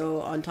 harder. So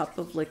on top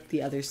of like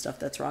the other stuff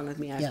that's wrong with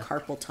me, I have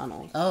carpal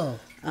tunnel. Oh,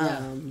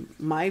 yeah.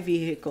 My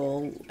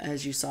vehicle,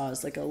 as you saw,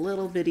 is like a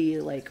little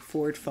bitty like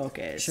Ford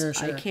Focus. Sure.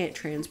 I can't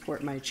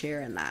transport my chair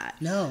in that.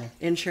 No.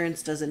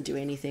 Insurance doesn't do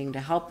anything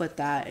to help with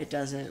that. It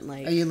doesn't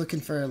like. Are you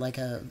looking for like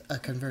a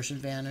conversion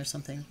van or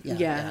something?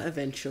 Yeah,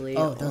 eventually.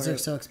 Oh, those are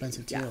so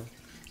expensive too.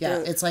 Yeah,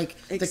 it's like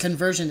the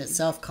conversion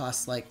itself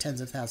costs like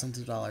tens of thousands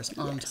of dollars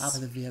on top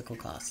of the vehicle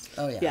cost.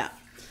 Oh, yeah. Yeah.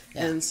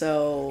 And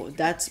so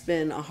that's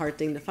been a hard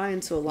thing to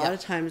find. So a lot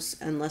of times,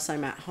 unless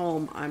I'm at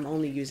home, I'm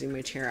only using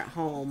my chair at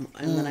home,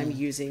 and then I'm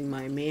using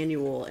my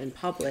manual in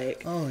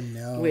public. Oh,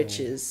 no. Which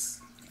is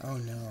Oh,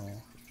 no.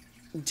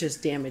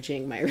 just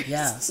damaging my wrists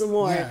Yeah. some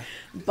more. Yeah.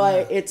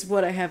 But it's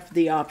what I have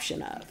the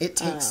option of. It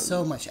takes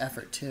so much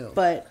effort too.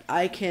 But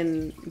I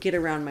can get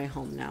around my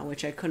home now,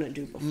 which I couldn't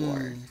do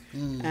before.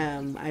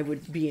 I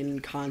would be in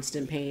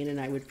constant pain,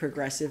 and I would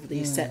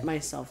progressively set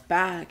myself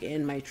back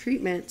in my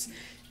treatments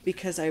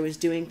because I was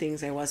doing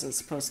things I wasn't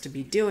supposed to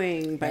be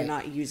doing by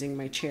not using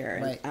my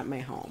chair at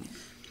my home.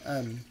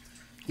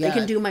 I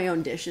can do my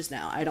own dishes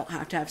now. I don't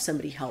have to have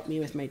somebody help me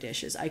with my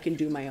dishes. I can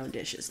do my own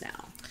dishes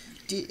now.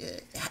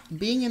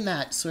 Being in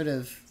that sort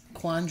of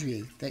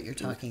quandary that you're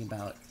talking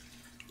about,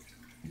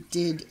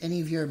 did any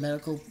of your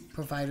medical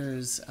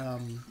providers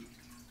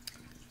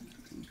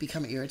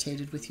become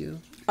irritated with you?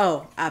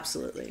 Oh,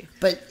 absolutely.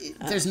 But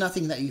there's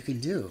nothing that you can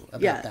do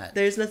about that.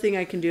 There's nothing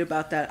I can do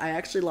about that. I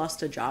actually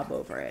lost a job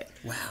over it.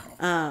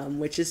 Wow.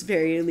 Which is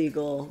very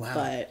illegal. Wow.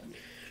 But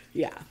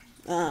yeah,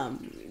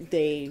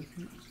 they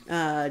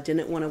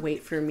didn't want to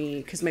wait for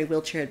me because my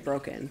wheelchair had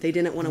broken. They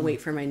didn't want to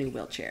wait for my new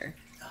wheelchair,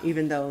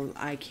 even though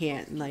I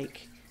can't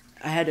like.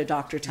 I had a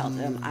doctor tell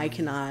them I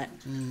cannot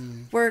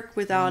work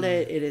without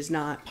it. It is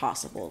not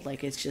possible.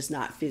 Like it's just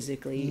not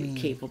physically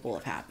capable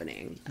of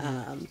happening.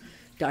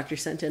 Doctor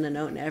sent in a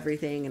note and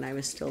everything, and I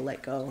was still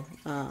let go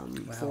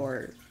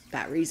for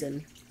that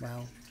reason.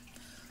 Wow.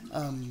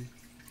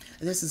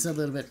 This is a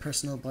little bit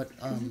personal, but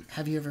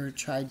have you ever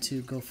tried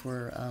to go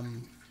for,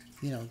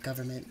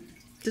 government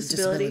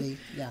Disability.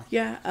 Yeah.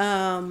 Yeah.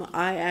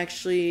 I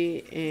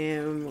actually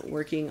am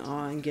working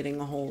on getting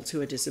a hold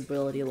to a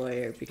disability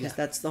lawyer because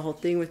that's the whole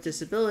thing with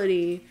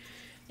disability.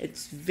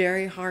 It's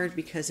very hard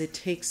because it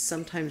takes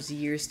sometimes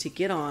years to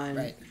get on.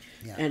 Right.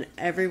 Yeah. And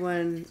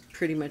everyone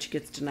pretty much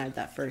gets denied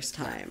that first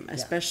time, Yeah.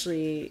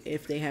 especially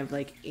if they have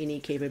like any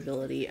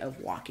capability of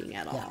walking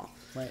at all.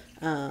 Right.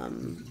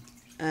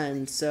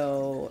 And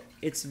so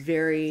it's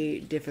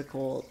very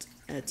difficult.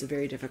 It's a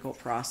very difficult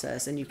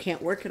process, and you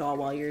can't work it all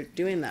while you're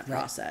doing that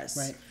process.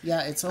 Right.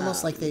 Yeah, it's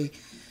almost like they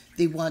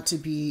want to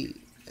be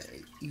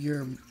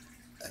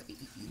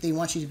they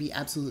want you to be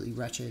absolutely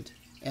wretched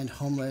and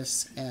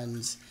homeless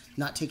and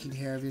not taking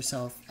care of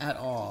yourself at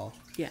all.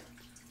 Yeah.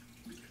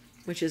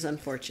 Which is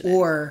unfortunate.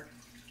 Or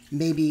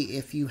maybe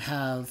if you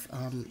have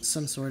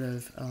some sort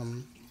of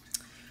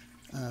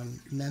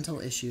mental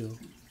issue,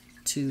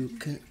 to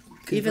convert,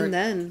 even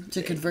then,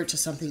 to convert to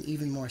something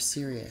even more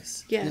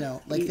serious. Yeah. You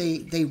know, like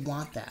they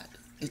want that.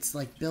 It's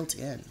like built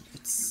in.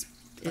 It's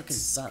fucking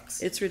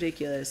sucks. It's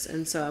ridiculous.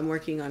 And so I'm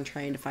working on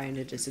trying to find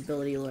a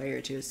disability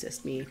lawyer to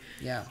assist me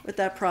with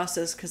that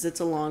process, because it's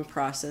a long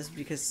process,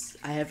 because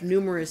I have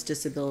numerous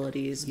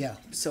disabilities. Yeah.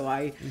 So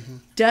I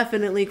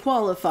definitely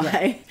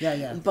qualify.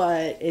 Yeah.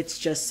 But it's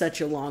just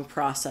such a long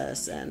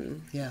process.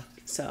 And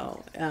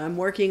so I'm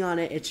working on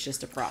it. It's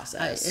just a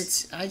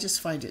process. I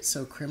just find it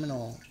so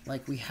criminal.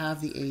 Like, we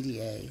have the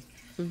ADA.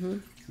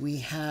 We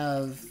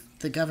have,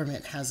 the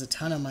government has a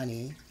ton of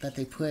money that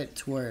they put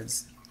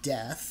towards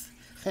death.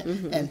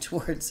 And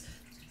towards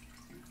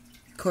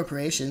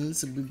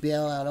corporations. We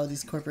bail out all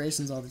these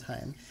corporations all the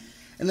time.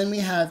 And then we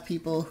have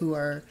people who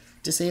are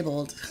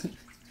disabled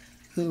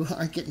who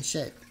aren't getting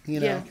shit. You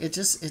know, it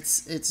just,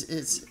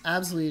 it's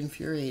absolutely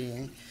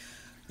infuriating.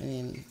 I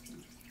mean,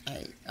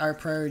 our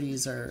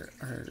priorities are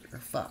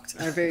fucked.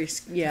 Are very,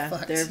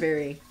 fucked. They're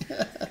very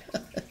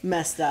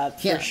messed up,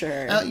 for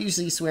sure. I don't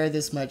usually swear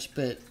this much,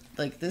 but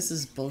like, this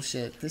is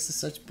bullshit. This is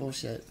such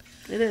bullshit.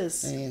 It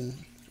is. I mean,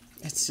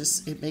 it's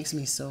just, it makes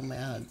me so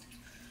mad.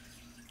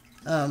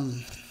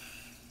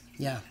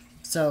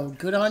 So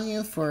good on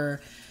you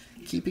for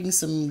keeping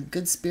some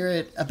good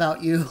spirit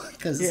about you,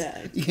 because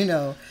you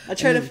know, I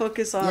try to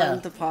focus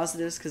on the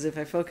positives, because if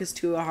I focus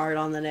too hard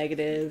on the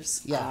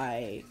negatives,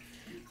 I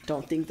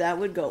don't think that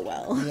would go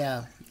well.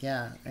 I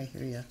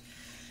hear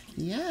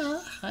you.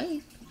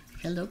 Hi,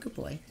 hello, good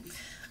boy.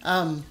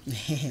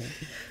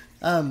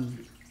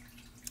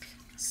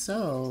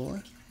 So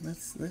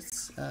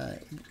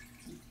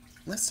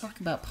let's talk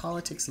about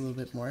politics a little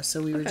bit more.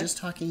 So we were just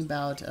talking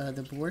about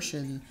the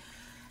abortion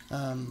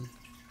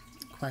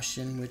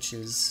question, which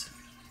is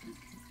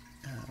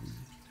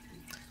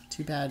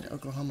too bad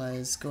Oklahoma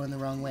is going the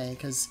wrong way,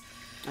 because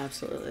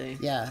absolutely,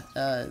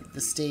 the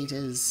state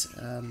is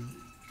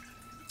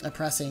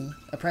oppressing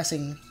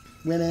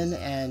women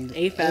and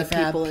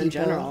AFAB people in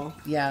general.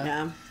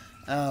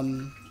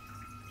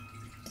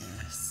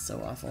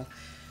 So awful.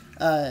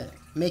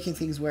 Making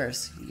things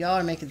worse. Y'all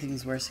are making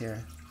things worse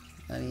here.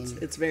 I mean,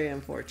 it's very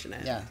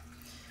unfortunate. Yeah.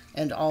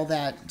 And all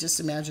that, just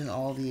imagine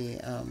all the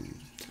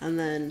and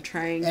then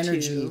trying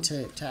energy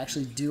to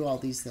actually do all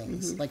these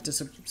things, like to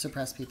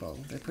suppress people.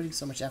 They're putting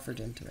so much effort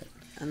into it.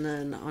 And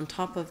then on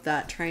top of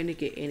that, trying to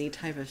get any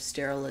type of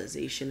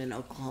sterilization in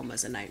Oklahoma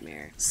is a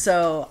nightmare.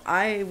 So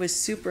I was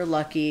super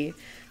lucky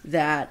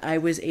that I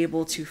was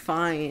able to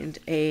find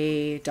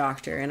a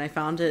doctor, and I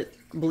found it,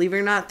 believe it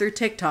or not, through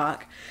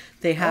TikTok.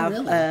 They have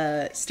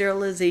a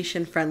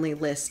sterilization-friendly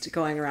list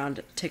going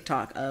around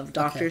TikTok of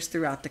doctors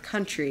throughout the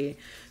country.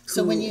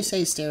 So when you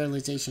say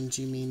sterilization,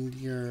 do you mean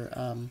your...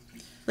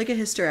 like a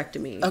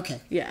hysterectomy. Okay.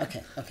 Yeah.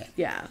 Okay.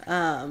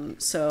 Yeah.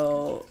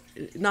 So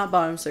not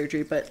bottom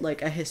surgery, but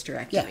like a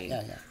hysterectomy.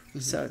 Yeah.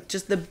 So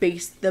just the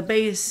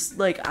base,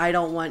 like, I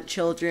don't want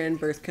children,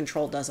 birth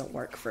control doesn't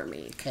work for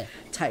me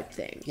type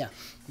thing. Yeah.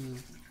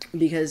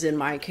 Because in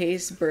my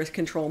case, birth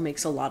control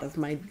makes a lot of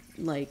my,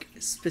 like,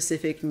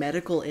 specific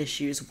medical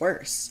issues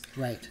worse.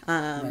 Right.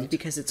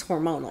 Because it's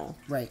hormonal.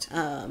 Right.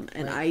 An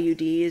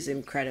IUD is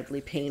incredibly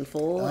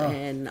painful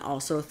and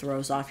also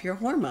throws off your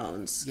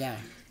hormones. Yeah.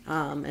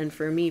 And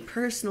for me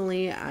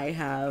personally, I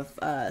have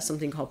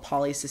something called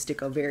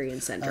polycystic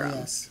ovarian syndrome. Oh,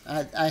 yes.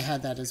 I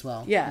had that as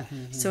well. Yeah.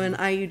 So an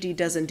IUD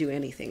doesn't do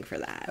anything for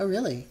that. Oh,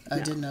 really? I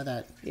didn't know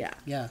that. Yeah.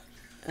 Yeah.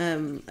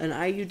 An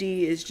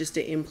IUD is just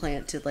an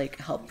implant to, like,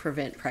 help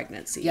prevent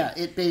pregnancy. Yeah,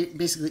 it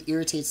basically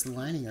irritates the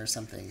lining or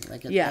something.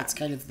 Like, that's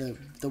kind of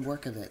the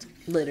work of it.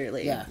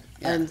 Literally. Yeah.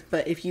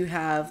 But if you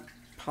have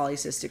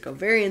polycystic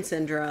ovarian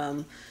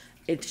syndrome,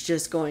 it's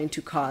just going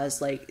to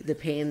cause, like, the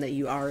pain that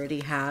you already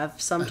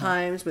have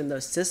sometimes when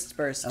those cysts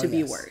burst to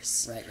be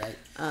worse. Right.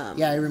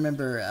 I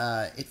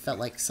remember it felt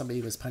like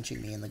somebody was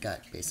punching me in the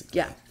gut, basically.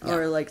 Yeah.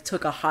 Or, like,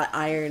 took a hot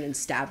iron and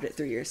stabbed it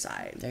through your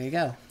side. There you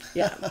go.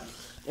 Yeah.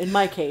 In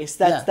my case,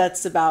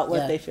 that's about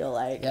what they feel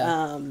like.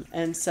 Yeah.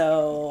 And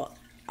so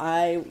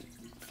I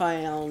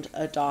found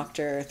a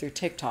doctor through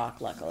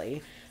TikTok,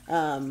 luckily,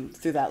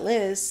 through that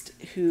list,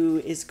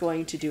 who is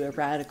going to do a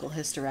radical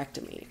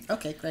hysterectomy.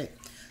 Okay, great.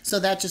 So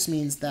that just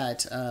means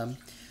that,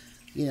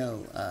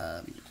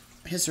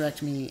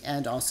 hysterectomy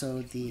and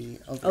also the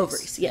ovaries.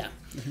 Ovaries, yeah.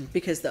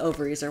 Because the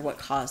ovaries are what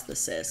cause the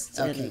cysts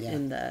Okay,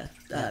 in the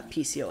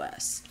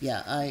PCOS.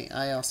 Yeah,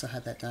 I also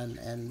had that done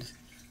and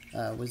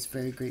was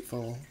very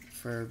grateful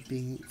for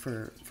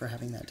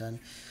having that done.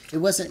 It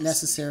wasn't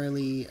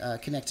necessarily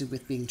connected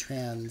with being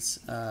trans.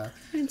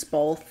 It's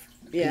both.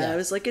 Yeah, Yeah. I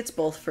was like, it's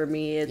both for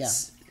me.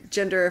 It's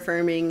gender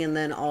affirming, and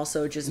then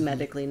also just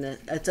medically.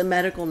 It's a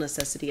medical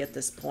necessity at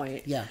this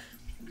point. Yeah.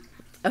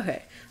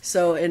 Okay,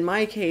 so in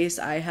my case,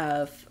 I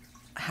have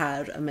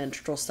had a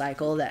menstrual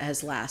cycle that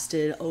has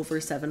lasted over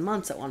 7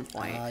 months at one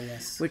point,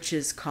 Yes. which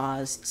has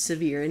caused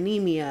severe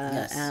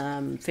anemia,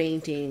 Yes.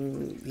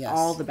 fainting, Yes.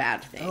 all the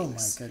bad things. Oh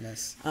my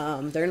goodness.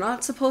 They're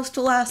not supposed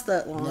to last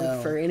that long.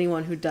 No. For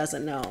anyone who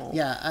doesn't know.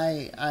 Yeah,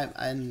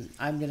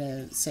 I'm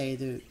gonna say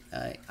that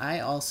I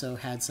also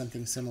had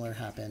something similar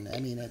happen. I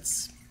mean,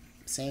 it's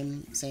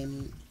same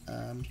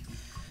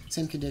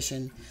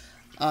condition,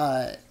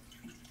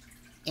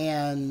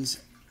 and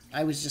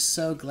I was just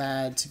so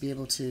glad to be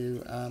able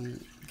to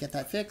get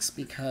that fixed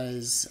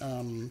because,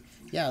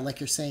 like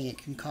you're saying, it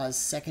can cause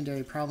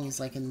secondary problems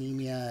like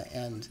anemia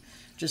and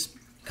just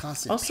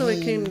constant Also,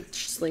 pain. it can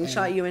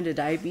slingshot you into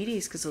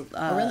diabetes because of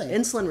really?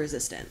 insulin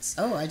resistance.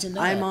 Oh, I didn't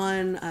know I'm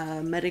that. on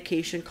a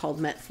medication called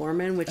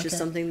metformin, which is Okay.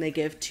 something they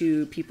give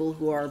to people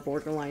who are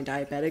borderline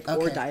diabetic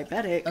or Okay.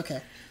 diabetic.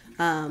 Okay.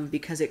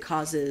 Because it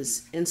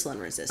causes insulin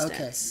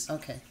resistance.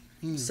 Okay.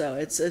 So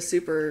it's a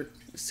super,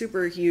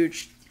 super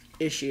huge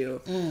issue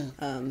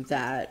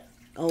that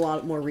a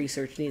lot more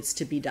research needs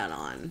to be done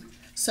on.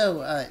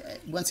 So,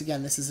 once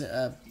again, this is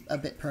a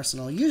bit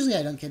personal. Usually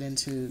I don't get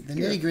into the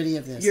nitty-gritty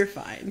of this. You're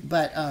fine.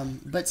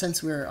 But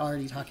since we're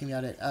already talking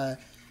about it,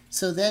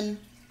 so then,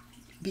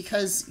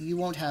 because you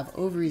won't have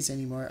ovaries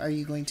anymore, are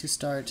you going to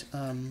start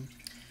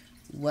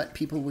what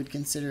people would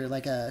consider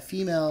like a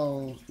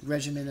female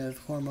regimen of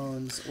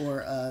hormones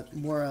or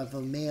more of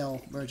a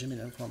male regimen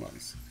of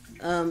hormones?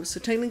 So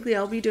technically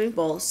I'll be doing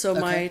both. So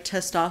my Okay.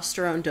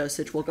 testosterone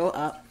dosage will go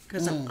up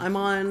because I'm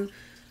on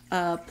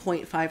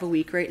 0.5 a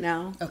week right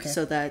now. Okay.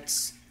 So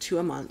that's 2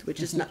 a month,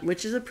 which is not,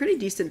 which is a pretty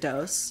decent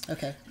dose.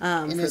 Okay. For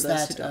And is those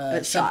that who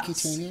don't,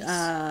 shots.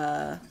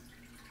 subcutaneous?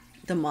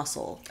 The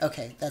muscle.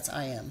 Okay, that's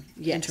IM.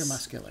 Yes.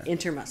 Intermuscular.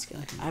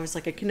 Intermuscular. I was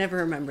like, I can never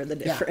remember the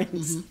Yeah.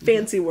 difference.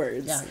 Fancy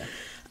words. Yeah.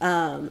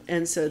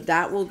 And so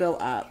that will go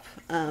up.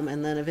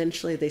 And then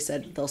eventually they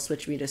said they'll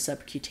switch me to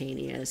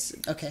subcutaneous.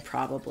 Okay.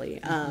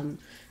 Probably.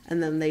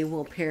 And then they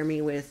will pair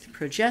me with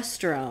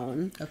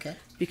progesterone. Okay.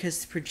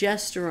 Because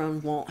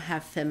progesterone won't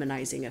have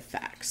feminizing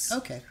effects.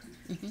 Okay.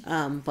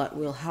 But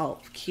will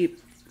help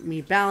keep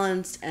me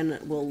balanced and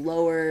it will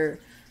lower.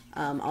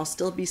 I'll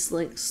still be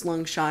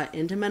slingshot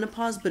into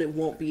menopause, but it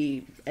won't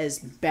be as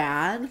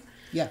bad.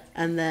 Yeah.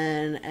 And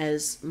then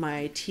as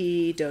my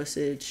T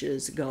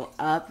dosages go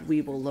up,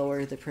 we will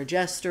lower the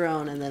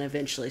progesterone and then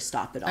eventually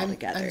stop it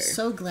altogether. I'm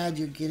so glad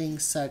you're getting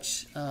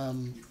such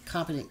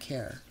competent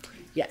care.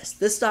 Yes,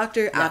 this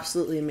doctor,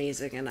 absolutely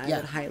amazing, and I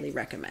would highly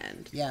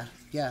recommend. Yeah.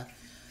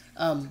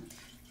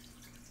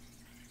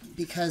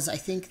 Because I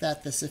think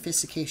that the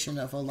sophistication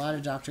of a lot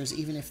of doctors,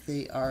 even if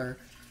they are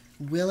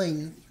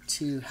willing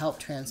to help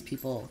trans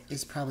people,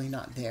 is probably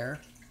not there.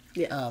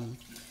 Yeah.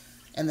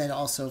 And then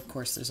also, of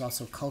course, there's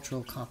also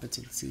cultural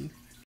competency.